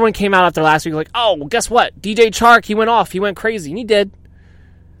know everyone came out after last week like, oh, well, guess what? DJ Chark, he went off. He went crazy. And he did.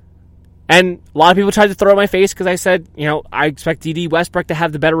 And a lot of people tried to throw it in my face because I said, I expect D.D. Westbrook to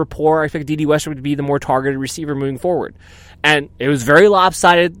have the better rapport. I expect D.D. Westbrook to be the more targeted receiver moving forward. And it was very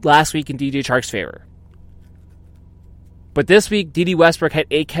lopsided last week in DJ Chark's favor. But this week, D.D. Westbrook had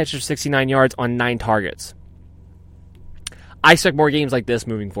 8 catches, 69 yards on 9 targets. I expect more games like this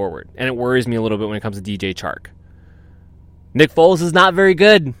moving forward. And it worries me a little bit when it comes to DJ Chark. Nick Foles is not very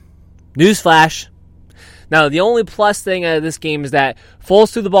good. Newsflash. Now, the only plus thing out of this game is that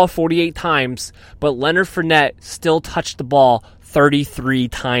Foles threw the ball 48 times, but Leonard Fournette still touched the ball 33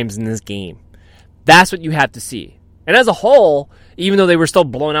 times in this game. That's what you have to see. And as a whole, even though they were still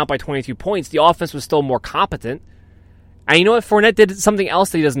blown out by 22 points, the offense was still more competent. And you know what? Fournette did something else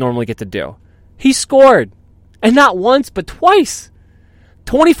that he doesn't normally get to do. He scored. And not once, but twice.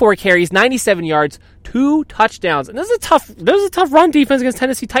 24 carries, 97 yards, 2 touchdowns. And this is a tough run defense against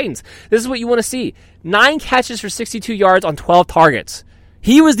Tennessee Titans. This is what you want to see. 9 catches for 62 yards on 12 targets.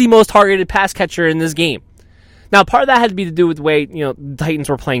 He was the most targeted pass catcher in this game. Now, part of that had to be to do with the way, the Titans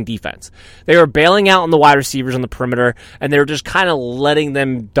were playing defense. They were bailing out on the wide receivers on the perimeter, and they were just kind of letting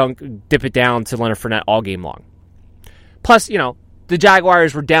them dip it down to Leonard Fournette all game long. Plus, the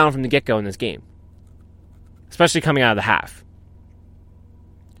Jaguars were down from the get-go in this game, especially coming out of the half.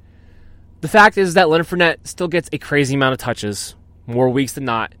 The fact is that Leonard Fournette still gets a crazy amount of touches, more weeks than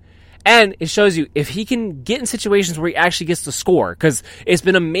not. And it shows you if he can get in situations where he actually gets to score, because it's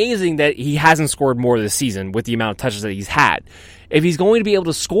been amazing that he hasn't scored more this season with the amount of touches that he's had. If he's going to be able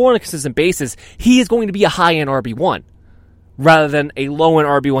to score on a consistent basis, he is going to be a high-end RB1 rather than a low-end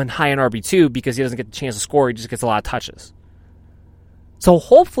RB1, high-end RB2 because he doesn't get the chance to score. He just gets a lot of touches. So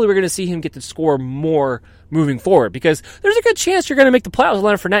hopefully we're going to see him get to score more moving forward because there's a good chance you're going to make the playoffs with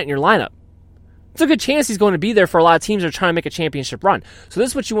Leonard Fournette in your lineup. It's a good chance he's going to be there for a lot of teams that are trying to make a championship run. So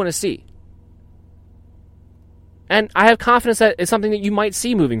this is what you want to see. And I have confidence that it's something that you might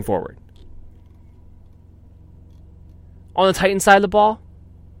see moving forward. On the Titans side of the ball,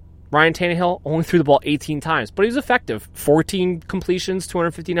 Ryan Tannehill only threw the ball 18 times, but he was effective. 14 completions,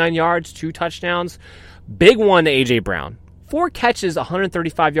 259 yards, 2 touchdowns. Big one to A.J. Brown. 4 catches,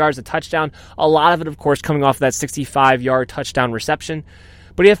 135 yards, a touchdown. A lot of it, of course, coming off of that 65-yard touchdown reception.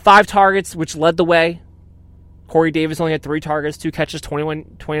 But he had 5 targets, which led the way. Corey Davis only had 3 targets, 2 catches,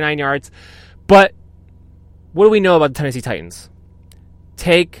 29 yards. But what do we know about the Tennessee Titans?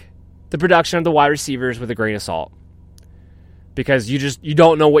 Take the production of the wide receivers with a grain of salt. Because you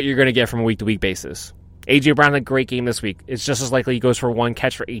don't know what you're going to get from a week-to-week basis. A.J. Brown had a great game this week. It's just as likely he goes for 1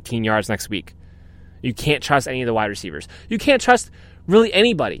 catch for 18 yards next week. You can't trust any of the wide receivers. You can't trust really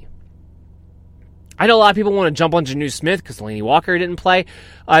anybody. I know a lot of people want to jump on Jonnu Smith because Delanie Walker didn't play.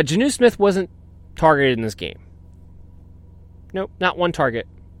 Jonnu Smith wasn't targeted in this game. Nope, not 1 target.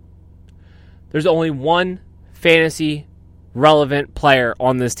 There's only 1 fantasy relevant player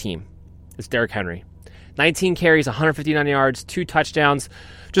on this team. It's Derrick Henry. 19 carries, 159 yards, 2 touchdowns.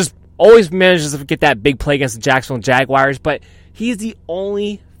 Just always manages to get that big play against the Jacksonville Jaguars, but he's the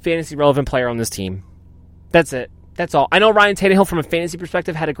only fantasy relevant player on this team. That's it. That's all. I know Ryan Tannehill from a fantasy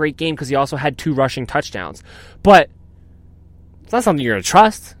perspective had a great game because he also had 2 rushing touchdowns. But it's not something you're going to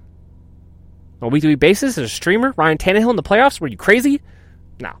trust. On a week-to-week basis, as a streamer, Ryan Tannehill in the playoffs, were you crazy?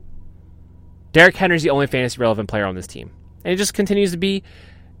 No. Derrick Henry's the only fantasy relevant player on this team. And he just continues to be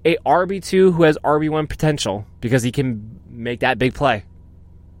a RB2 who has RB1 potential because he can make that big play.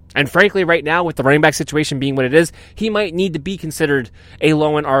 And frankly, right now, with the running back situation being what it is, he might need to be considered a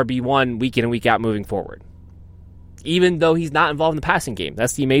low-end RB1 week in and week out moving forward. Even though he's not involved in the passing game.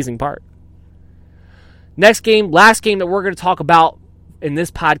 That's the amazing part. Next game, last game that we're going to talk about in this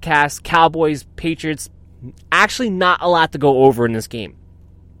podcast, Cowboys, Patriots. Actually not a lot to go over in this game.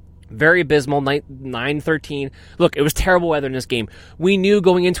 Very abysmal, 9-13. Look, it was terrible weather in this game. We knew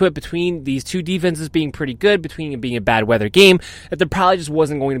going into it between these 2 defenses being pretty good, between it being a bad weather game, that there probably just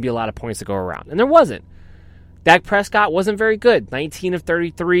wasn't going to be a lot of points to go around. And there wasn't. Dak Prescott wasn't very good. 19 of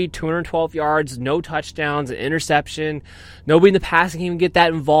 33, 212 yards, no touchdowns, an interception. Nobody in the passing game can get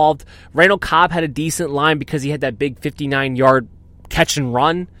that involved. Randall Cobb had a decent line because he had that big 59-yard catch and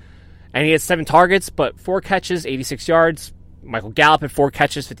run. And he had 7 targets, but 4 catches, 86 yards. Michael Gallup had 4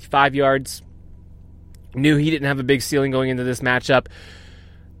 catches, 55 yards. Knew he didn't have a big ceiling going into this matchup.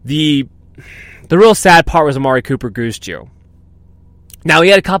 The real sad part was Amari Cooper goosed you. Now, he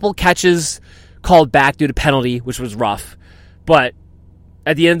had a couple catches called back due to penalty, which was rough. But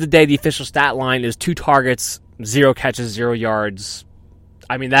at the end of the day, the official stat line is 2 targets, 0 catches, 0 yards.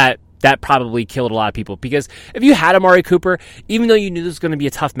 I mean, that probably killed a lot of people. Because if you had Amari Cooper, even though you knew this was going to be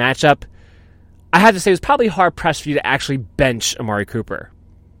a tough matchup, I have to say it was probably hard-pressed for you to actually bench Amari Cooper.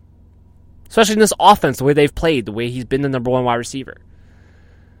 Especially in this offense, the way they've played, the way he's been the number 1 wide receiver.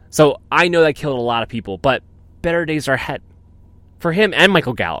 So I know that killed a lot of people, but better days are ahead for him and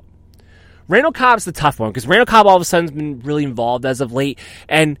Michael Gallup. Randall Cobb's the tough one, because Randall Cobb all of a sudden has been really involved as of late,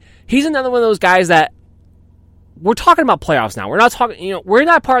 and he's another one of those guys that we're talking about playoffs now. We're not talking, we're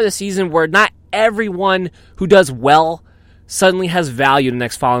not part of the season where not everyone who does well suddenly has value the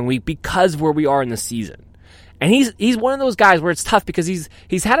next following week because of where we are in the season. And he's one of those guys where it's tough because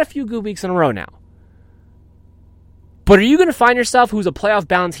he's had a few good weeks in a row now. But are you going to find yourself, who's a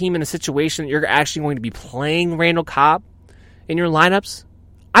playoff-bound team, in a situation that you're actually going to be playing Randall Cobb in your lineups?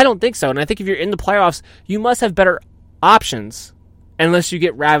 I don't think so. And I think if you're in the playoffs, you must have better options unless you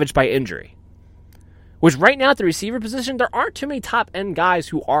get ravaged by injury. Which right now at the receiver position, there aren't too many top-end guys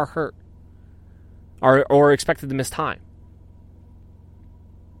who are hurt or expected to miss time.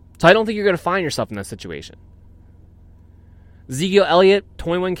 So I don't think you're going to find yourself in that situation. Ezekiel Elliott,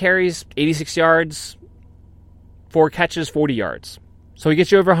 21 carries, 86 yards, 4 catches, 40 yards. So he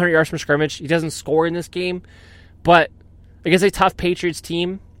gets you over 100 yards from scrimmage. He doesn't score in this game, but against a tough Patriots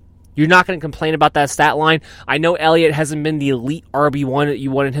team, you're not going to complain about that stat line. I know Elliott hasn't been the elite RB1 that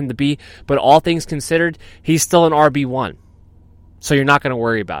you wanted him to be, but all things considered, he's still an RB1. So you're not going to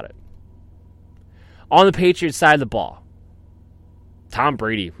worry about it. On the Patriots side of the ball, Tom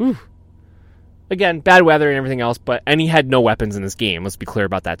Brady, whew. Again, bad weather and everything else, and he had no weapons in this game. Let's be clear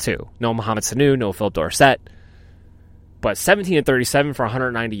about that too. No Mohamed Sanu, no Philip Dorsett. But 17-37 for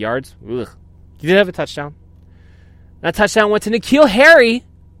 190 yards. Ugh. He did have a touchdown. That touchdown went to N'Keal Harry,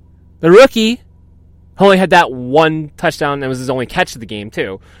 the rookie. Only had that 1 touchdown. That was his only catch of the game,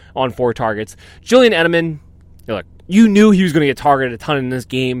 too, on 4 targets. Julian Edelman, look, you knew he was going to get targeted a ton in this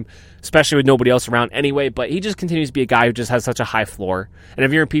game, especially with nobody else around anyway, but he just continues to be a guy who just has such a high floor. And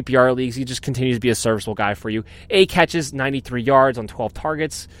if you're in PPR leagues, he just continues to be a serviceable guy for you. 8 catches, 93 yards on 12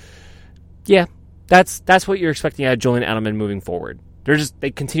 targets. Yeah, that's what you're expecting out of Julian Edelman moving forward.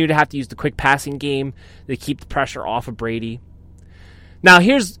 They continue to have to use the quick passing game. They keep the pressure off of Brady. Now,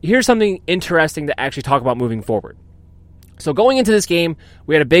 here's something interesting to actually talk about moving forward. So going into this game,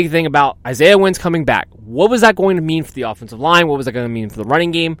 we had a big thing about Isaiah Wynn coming back. What was that going to mean for the offensive line? What was that going to mean for the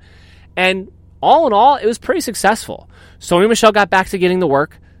running game? And all in all, it was pretty successful. Sony Michel got back to getting the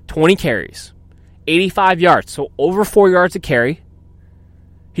work. 20 carries, 85 yards, so over 4 yards a carry.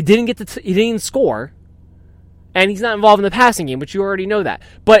 He didn't score, and he's not involved in the passing game, which you already know that.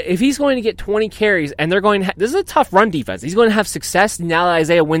 But if he's going to get 20 carries, and they're going to this is a tough run defense. He's going to have success now that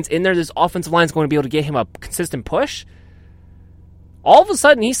Isaiah Wynn's in there. This offensive line is going to be able to get him a consistent push. All of a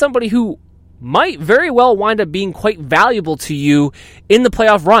sudden, he's somebody who might very well wind up being quite valuable to you in the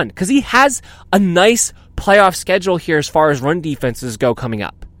playoff run, because he has a nice playoff schedule here as far as run defenses go coming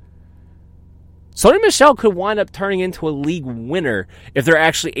up. Sony Michel could wind up turning into a league winner if they're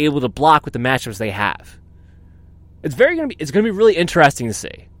actually able to block with the matchups they have. It's going to be really interesting to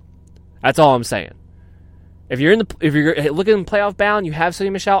see. That's all I'm saying. If you're looking in playoff bound, you have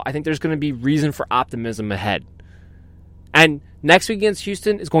Sony Michel, I think there's going to be reason for optimism ahead. And next week against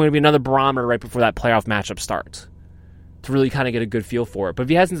Houston is going to be another barometer right before that playoff matchup starts to really kind of get a good feel for it. But if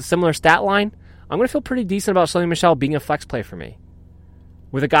he has a similar stat line, I'm going to feel pretty decent about Sony Michel being a flex play for me,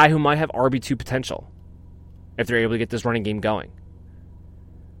 with a guy who might have RB2 potential if they're able to get this running game going.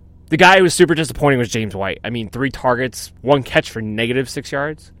 The guy who was super disappointing was James White. I mean, 3 targets, 1 catch for negative 6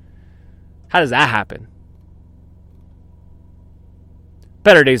 yards. How does that happen?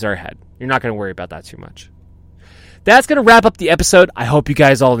 Better days are ahead. You're not going to worry about that too much. That's going to wrap up the episode. I hope you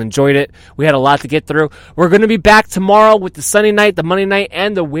guys all enjoyed it. We had a lot to get through. We're going to be back tomorrow with the Sunday night, the Monday night,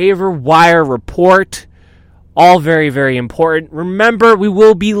 and the waiver wire report. All very, very important. Remember, we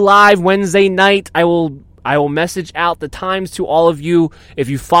will be live Wednesday night. I will message out the times to all of you if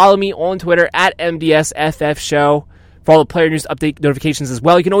you follow me on Twitter at MDSFF Show. for all the player news update notifications as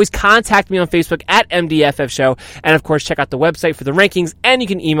well. You can always contact me on Facebook at MDFF Show. And, of course, check out the website for the rankings. And you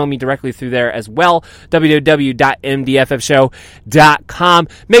can email me directly through there as well, www.mdffshow.com.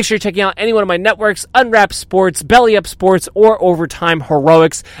 Make sure you're checking out any one of my networks, Unwrapped Sports, Belly Up Sports, or Overtime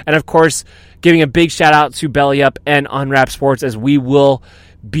Heroics. And, of course, giving a big shout-out to Belly Up and Unwrapped Sports, as we will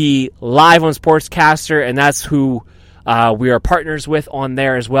be live on Sportscaster, and that's who we are partners with on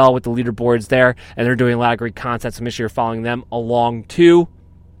there as well, with the leaderboards there, and they're doing a lot of great content, so make sure you're following them along too.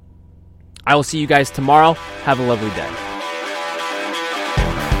 I will see you guys tomorrow. Have a lovely day.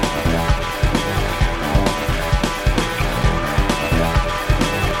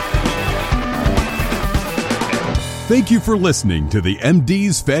 Thank you for listening to the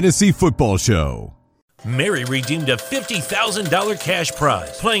MD's Fantasy Football Show. Mary redeemed a $50,000 cash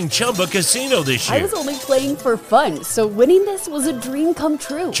prize playing Chumba Casino this year. I was only playing for fun, so winning this was a dream come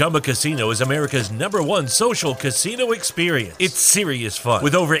true. Chumba Casino is America's #1 social casino experience. It's serious fun.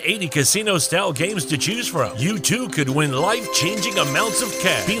 With over 80 casino-style games to choose from, you too could win life-changing amounts of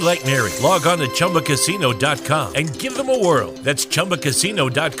cash. Be like Mary. Log on to ChumbaCasino.com and give them a whirl. That's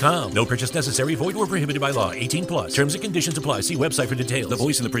ChumbaCasino.com. No purchase necessary. Void or prohibited by law. 18+. Terms and conditions apply. See website for details. The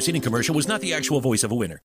voice in the preceding commercial was not the actual voice of a winner.